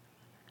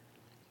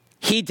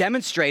 He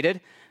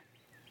demonstrated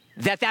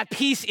that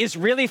peace is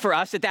really for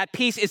us, that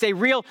peace is a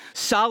real,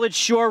 solid,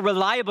 sure,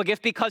 reliable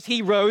gift because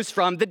he rose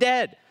from the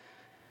dead.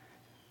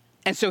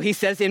 And so he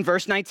says in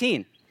verse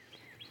 19,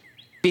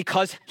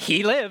 because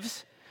he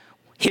lives,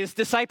 his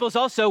disciples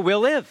also will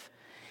live.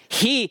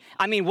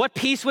 What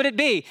peace would it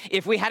be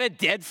if we had a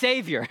dead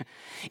Savior?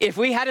 If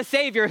we had a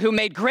Savior who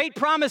made great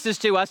promises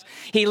to us,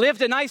 he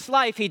lived a nice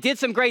life, he did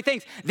some great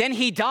things, then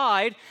he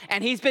died,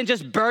 and he's been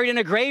just buried in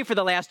a grave for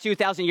the last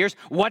 2,000 years,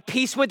 what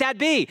peace would that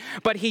be?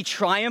 But he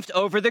triumphed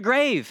over the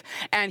grave,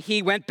 and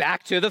he went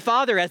back to the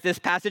Father, as this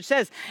passage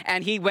says.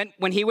 And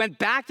when he went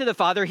back to the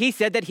Father, he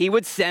said that he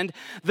would send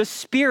the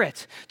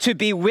Spirit to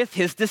be with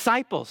his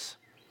disciples.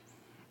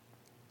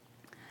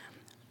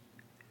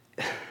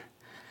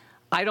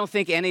 I don't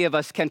think any of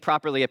us can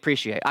properly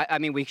appreciate.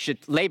 We should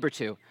labor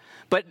to,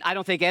 but I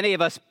don't think any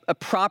of us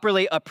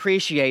properly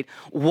appreciate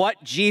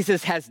what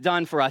Jesus has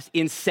done for us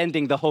in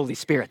sending the Holy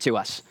Spirit to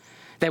us,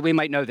 that we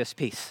might know this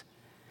peace.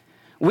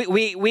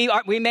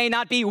 We may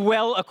not be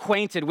well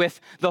acquainted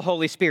with the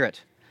Holy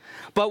Spirit,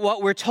 but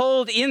what we're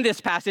told in this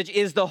passage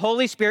is the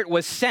Holy Spirit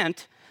was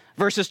sent,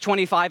 verses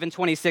 25 and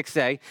 26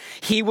 say,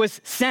 he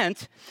was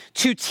sent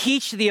to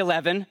teach the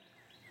 11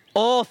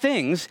 all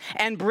things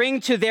and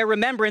bring to their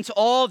remembrance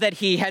all that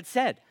he had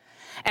said.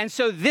 And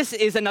so this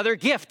is another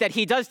gift that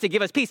he does to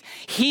give us peace.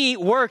 He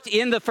worked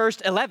in the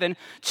first 11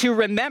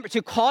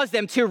 to cause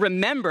them to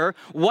remember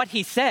what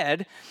he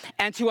said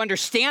and to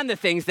understand the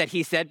things that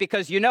he said,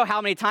 because you know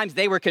how many times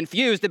they were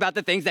confused about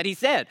the things that he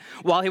said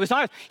while he was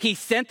on earth. He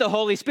sent the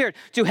Holy Spirit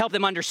to help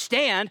them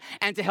understand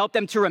and to help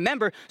them to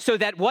remember, so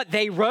that what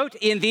they wrote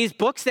in these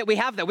books that we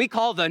have, that we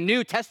call the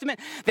New Testament,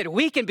 that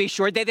we can be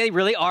sure that they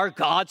really are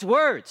God's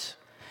words.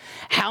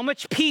 How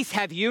much peace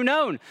have you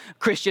known,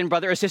 Christian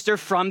brother or sister,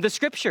 from the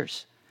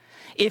scriptures?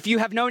 If you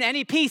have known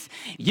any peace,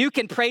 you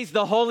can praise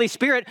the Holy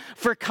Spirit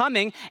for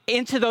coming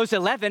into those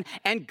 11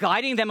 and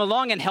guiding them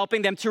along and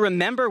helping them to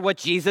remember what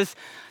Jesus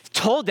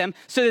told them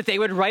so that they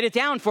would write it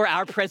down for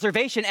our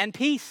preservation and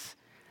peace.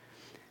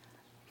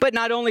 But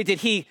not only did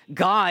he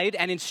guide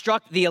and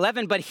instruct the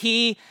 11, but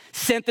he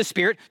sent the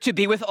Spirit to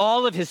be with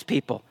all of his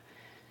people.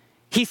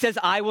 He says,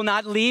 I will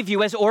not leave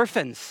you as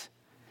orphans.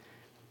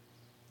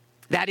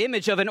 That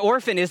image of an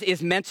orphan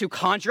is meant to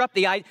conjure up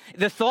the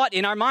thought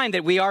in our mind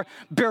that we are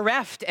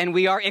bereft and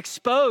we are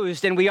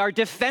exposed and we are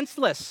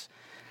defenseless.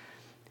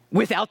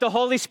 Without the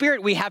Holy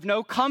Spirit, we have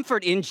no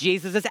comfort in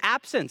Jesus'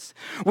 absence.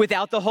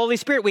 Without the Holy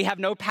Spirit, we have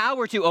no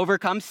power to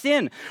overcome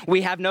sin.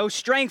 We have no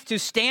strength to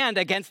stand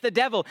against the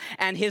devil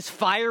and his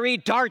fiery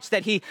darts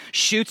that he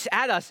shoots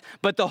at us.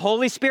 But the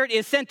Holy Spirit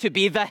is sent to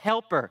be the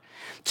helper,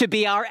 to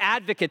be our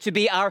advocate, to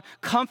be our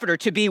comforter,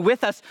 to be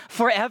with us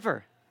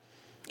forever.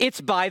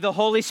 It's by the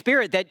Holy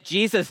Spirit that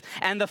Jesus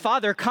and the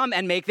Father come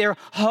and make their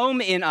home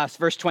in us,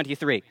 verse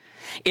 23.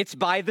 It's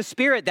by the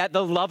Spirit that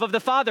the love of the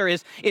Father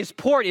is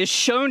poured, is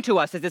shown to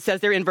us, as it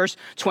says there in verse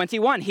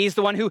 21. He's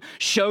the one who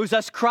shows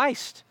us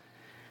Christ.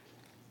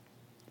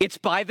 It's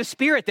by the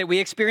Spirit that we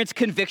experience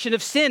conviction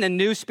of sin and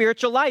new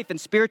spiritual life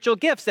and spiritual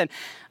gifts. And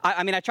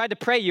I tried to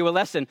pray you a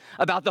lesson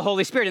about the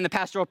Holy Spirit in the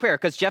pastoral prayer,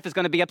 because Jeff is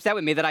going to be upset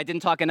with me that I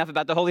didn't talk enough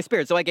about the Holy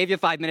Spirit. So I gave you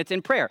 5 minutes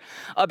in prayer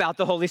about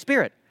the Holy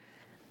Spirit.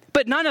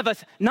 But none of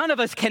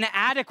us can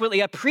adequately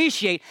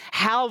appreciate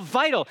how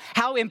vital,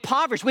 how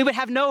impoverished. We would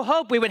have no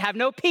hope. We would have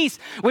no peace.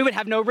 We would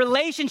have no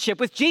relationship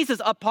with Jesus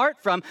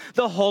apart from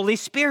the Holy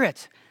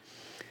Spirit.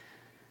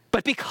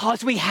 But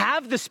because we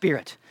have the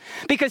Spirit,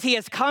 because he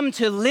has come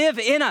to live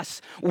in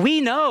us,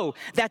 we know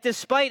that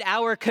despite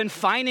our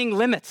confining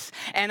limits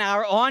and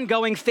our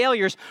ongoing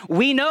failures,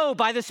 we know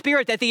by the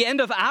Spirit that the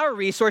end of our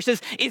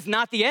resources is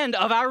not the end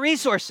of our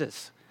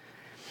resources.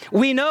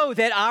 We know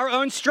that our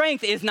own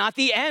strength is not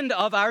the end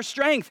of our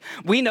strength.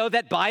 We know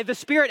that by the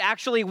Spirit,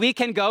 actually, we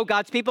can go,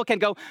 God's people can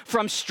go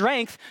from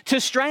strength to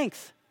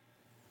strength.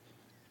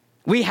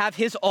 We have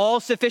his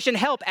all-sufficient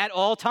help at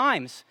all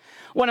times.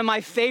 One of my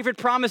favorite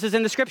promises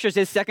in the scriptures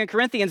is 2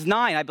 Corinthians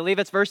 9, I believe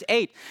it's verse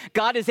 8.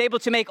 God is able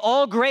to make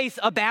all grace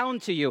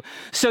abound to you,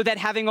 so that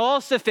having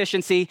all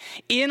sufficiency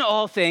in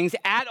all things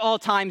at all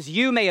times,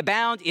 you may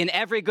abound in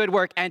every good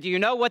work. And do you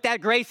know what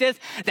that grace is?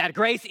 That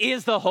grace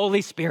is the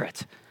Holy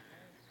Spirit.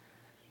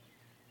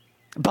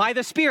 By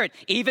the Spirit,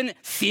 even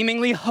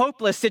seemingly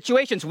hopeless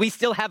situations, we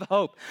still have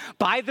hope.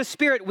 By the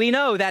Spirit, we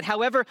know that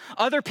however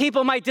other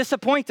people might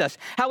disappoint us,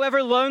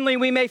 however lonely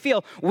we may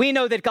feel, we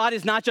know that God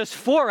is not just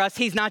for us,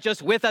 he's not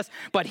just with us,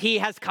 but he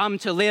has come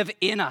to live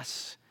in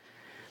us.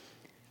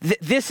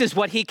 This is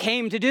what he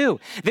came to do.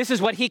 This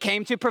is what he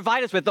came to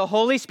provide us with. The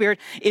Holy Spirit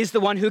is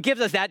the one who gives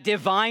us that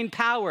divine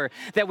power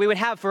that we would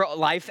have for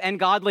life and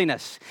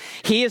godliness.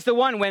 He is the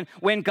one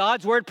when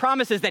God's word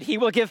promises that he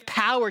will give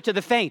power to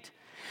the faint,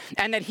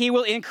 and that he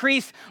will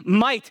increase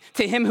might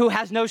to him who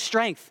has no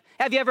strength.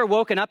 Have you ever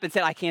woken up and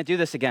said, I can't do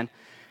this again?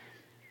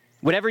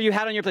 Whatever you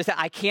had on your plate,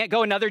 I can't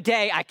go another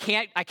day. I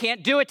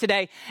can't do it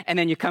today. And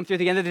then you come through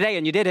the end of the day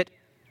and you did it.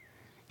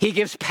 He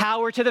gives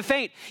power to the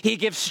faint. He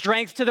gives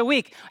strength to the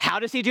weak. How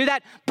does he do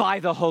that? By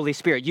the Holy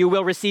Spirit. You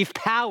will receive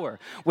power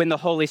when the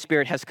Holy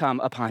Spirit has come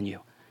upon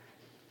you.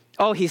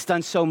 Oh, he's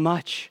done so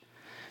much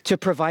to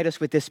provide us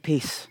with this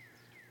peace.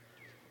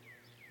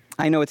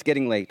 I know it's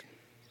getting late,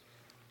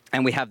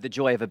 and we have the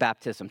joy of a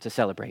baptism to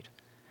celebrate.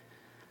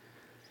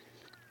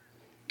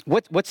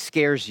 What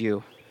scares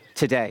you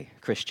today,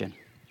 Christian?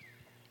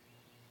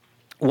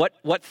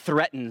 What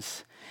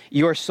threatens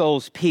your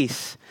soul's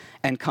peace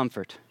and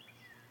comfort?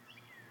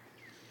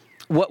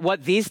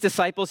 What these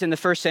disciples in the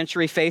first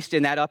century faced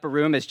in that upper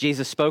room as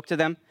Jesus spoke to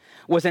them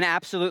was an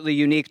absolutely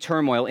unique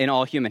turmoil in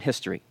all human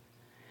history.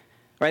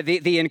 Right?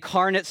 The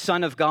incarnate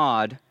Son of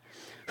God,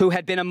 who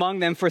had been among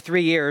them for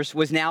 3 years,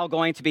 was now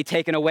going to be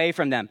taken away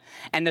from them.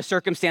 And the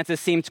circumstances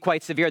seemed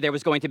quite severe. There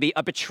was going to be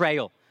a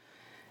betrayal.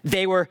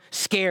 They were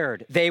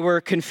scared. They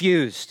were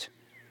confused.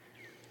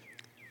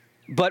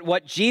 But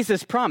what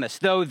Jesus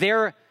promised, though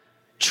their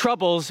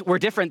troubles were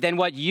different than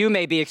what you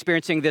may be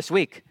experiencing this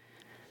week,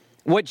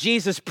 what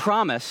Jesus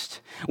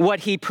promised, what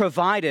he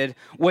provided,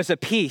 was a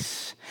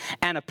peace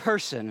and a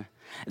person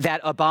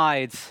that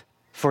abides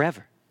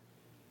forever.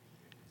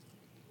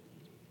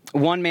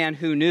 One man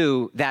who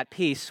knew that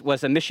peace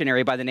was a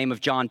missionary by the name of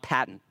John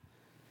Paton.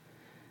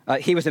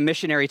 He was a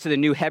missionary to the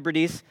New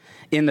Hebrides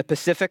in the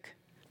Pacific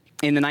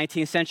in the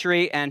 19th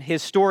century, and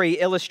his story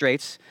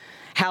illustrates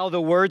how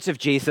the words of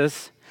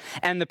Jesus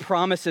and the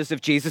promises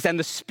of Jesus and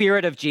the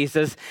Spirit of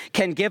Jesus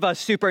can give us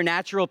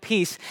supernatural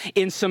peace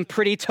in some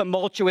pretty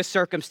tumultuous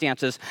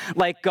circumstances,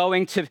 like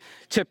going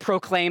to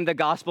proclaim the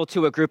gospel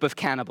to a group of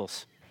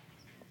cannibals.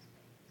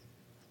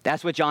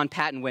 That's what John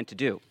Paton went to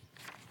do.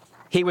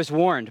 He was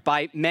warned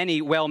by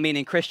many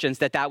well-meaning Christians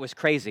that that was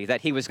crazy,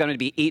 that he was going to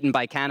be eaten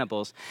by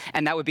cannibals,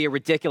 and that would be a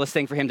ridiculous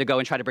thing for him to go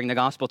and try to bring the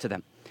gospel to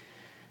them.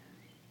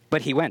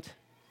 But he went.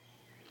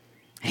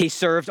 He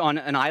served on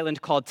an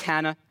island called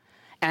Tanna,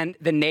 and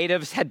the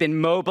natives had been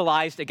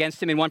mobilized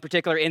against him in one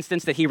particular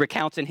instance that he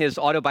recounts in his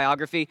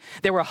autobiography.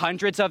 There were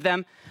hundreds of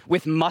them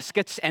with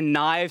muskets and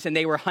knives, and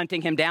they were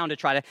hunting him down to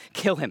try to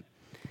kill him.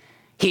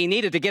 He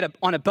needed to get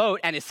on a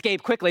boat and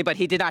escape quickly, but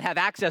he did not have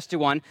access to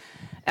one.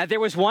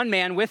 There was one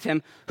man with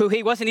him who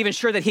he wasn't even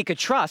sure that he could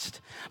trust.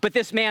 But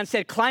this man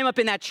said, climb up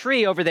in that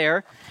tree over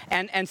there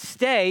and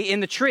stay in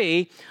the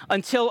tree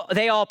until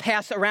they all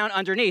pass around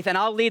underneath. And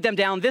I'll lead them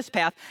down this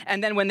path.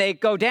 And then when they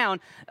go down,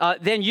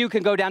 then you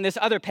can go down this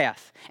other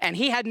path. And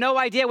he had no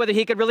idea whether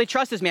he could really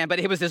trust this man, but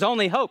it was his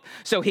only hope.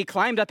 So he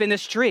climbed up in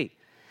this tree.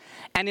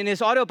 And in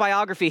his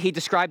autobiography, he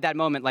described that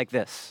moment like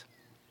this.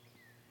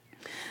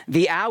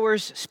 The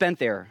hours spent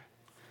there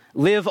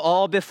live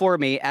all before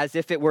me as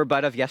if it were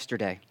but of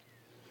yesterday.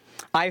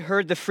 I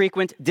heard the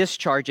frequent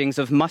dischargings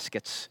of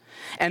muskets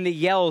and the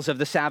yells of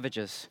the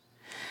savages.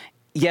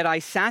 Yet I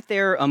sat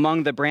there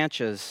among the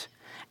branches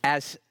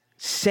as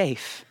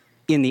safe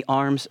in the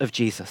arms of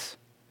Jesus.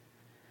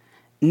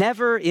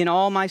 Never in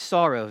all my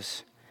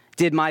sorrows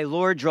did my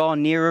Lord draw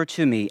nearer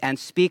to me and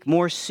speak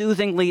more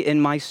soothingly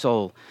in my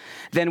soul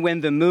than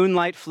when the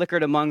moonlight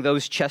flickered among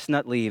those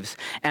chestnut leaves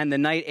and the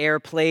night air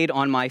played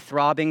on my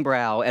throbbing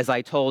brow as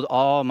I told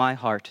all my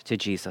heart to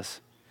Jesus.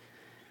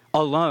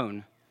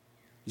 Alone,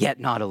 yet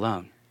not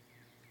alone.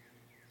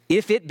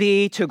 If it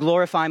be to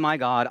glorify my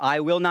God,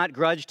 I will not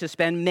grudge to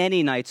spend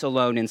many nights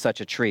alone in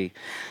such a tree,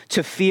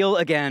 to feel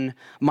again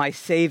my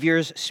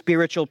Savior's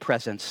spiritual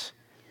presence,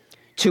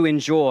 to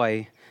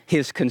enjoy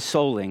his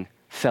consoling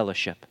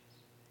fellowship.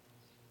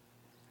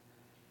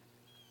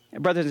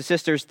 Brothers and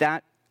sisters,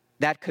 that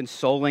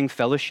consoling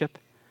fellowship,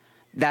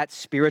 that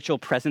spiritual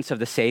presence of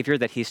the Savior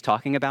that he's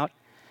talking about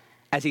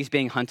as he's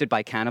being hunted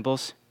by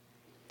cannibals,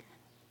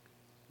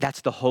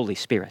 that's the Holy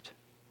Spirit.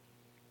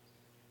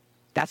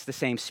 That's the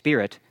same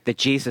Spirit that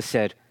Jesus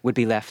said would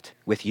be left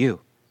with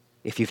you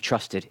if you've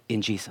trusted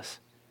in Jesus.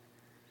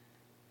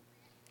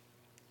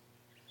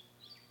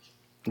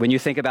 When you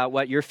think about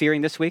what you're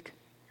fearing this week,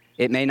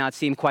 it may not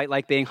seem quite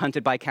like being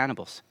hunted by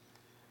cannibals,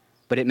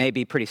 but it may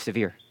be pretty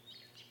severe.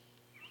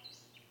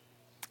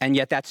 And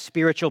yet that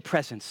spiritual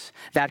presence,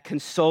 that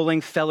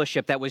consoling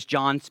fellowship that was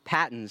John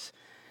Paton's,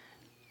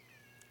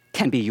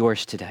 can be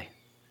yours today.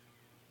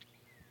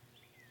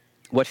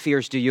 What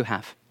fears do you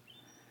have?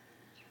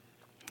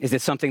 Is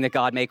it something that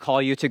God may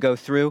call you to go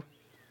through?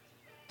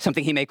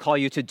 Something he may call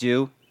you to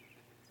do?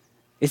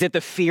 Is it the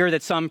fear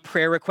that some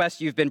prayer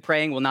request you've been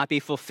praying will not be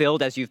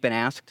fulfilled as you've been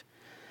asked?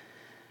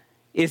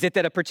 Is it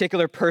that a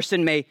particular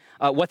person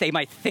what they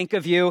might think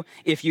of you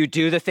if you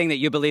do the thing that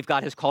you believe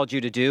God has called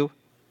you to do?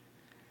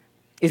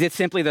 Is it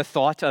simply the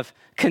thought of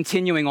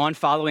continuing on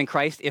following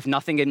Christ if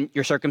nothing in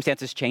your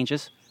circumstances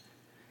changes?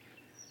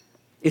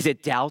 Is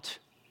it doubt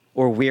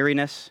or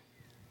weariness?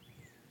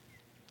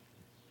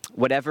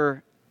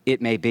 Whatever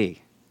it may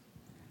be,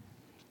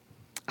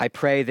 I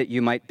pray that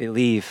you might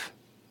believe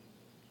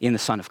in the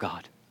Son of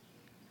God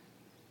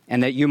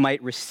and that you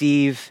might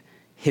receive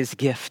his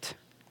gift,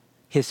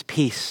 his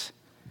peace,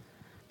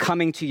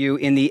 coming to you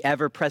in the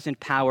ever-present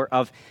power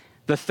of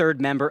the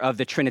third member of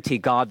the Trinity,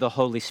 God the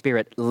Holy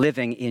Spirit,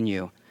 living in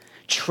you,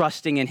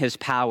 trusting in his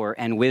power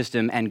and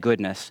wisdom and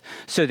goodness,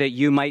 so that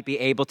you might be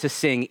able to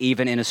sing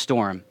even in a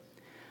storm,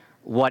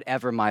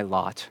 whatever my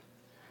lot,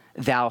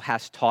 thou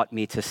hast taught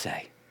me to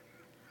say,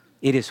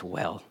 it is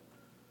well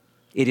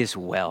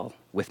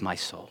with my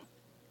soul.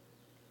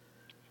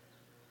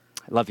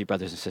 I love you,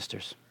 brothers and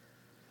sisters.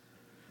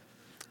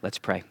 Let's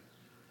pray.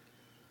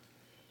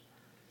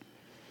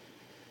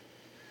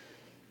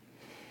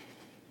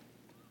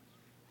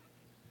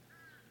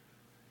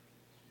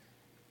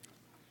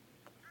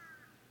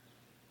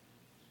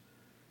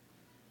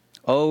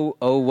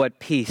 Oh, what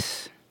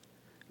peace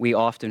we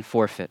often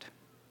forfeit.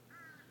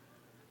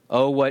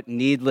 Oh, what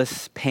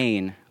needless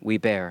pain we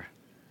bear,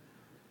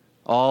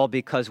 all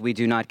because we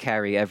do not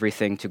carry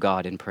everything to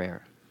God in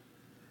prayer.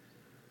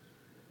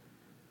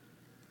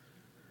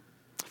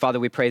 Father,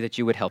 we pray that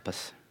you would help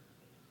us.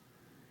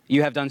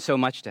 You have done so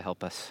much to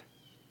help us,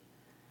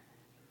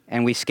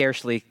 and we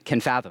scarcely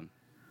can fathom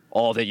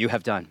all that you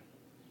have done.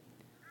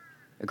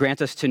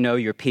 Grant us to know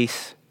your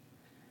peace.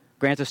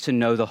 Grant us to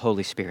know the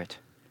Holy Spirit.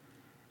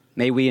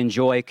 May we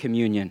enjoy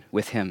communion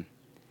with him.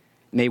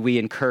 May we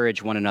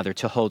encourage one another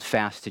to hold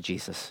fast to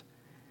Jesus.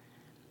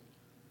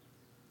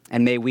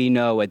 And may we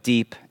know a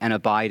deep and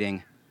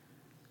abiding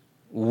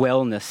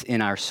wellness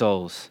in our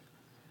souls,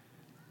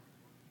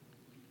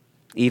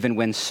 even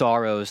when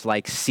sorrows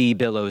like sea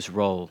billows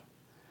roll,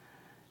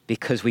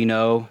 because we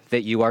know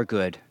that you are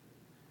good.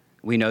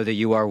 We know that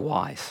you are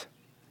wise.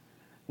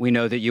 We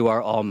know that you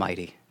are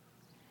almighty.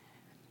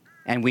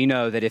 And we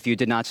know that if you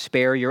did not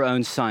spare your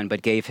own son,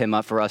 but gave him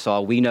up for us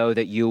all, we know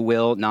that you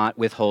will not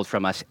withhold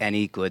from us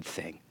any good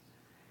thing.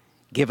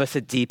 Give us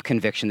a deep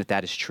conviction that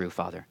that is true,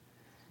 Father,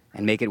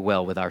 and make it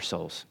well with our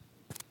souls.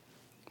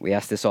 We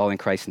ask this all in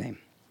Christ's name.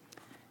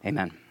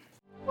 Amen.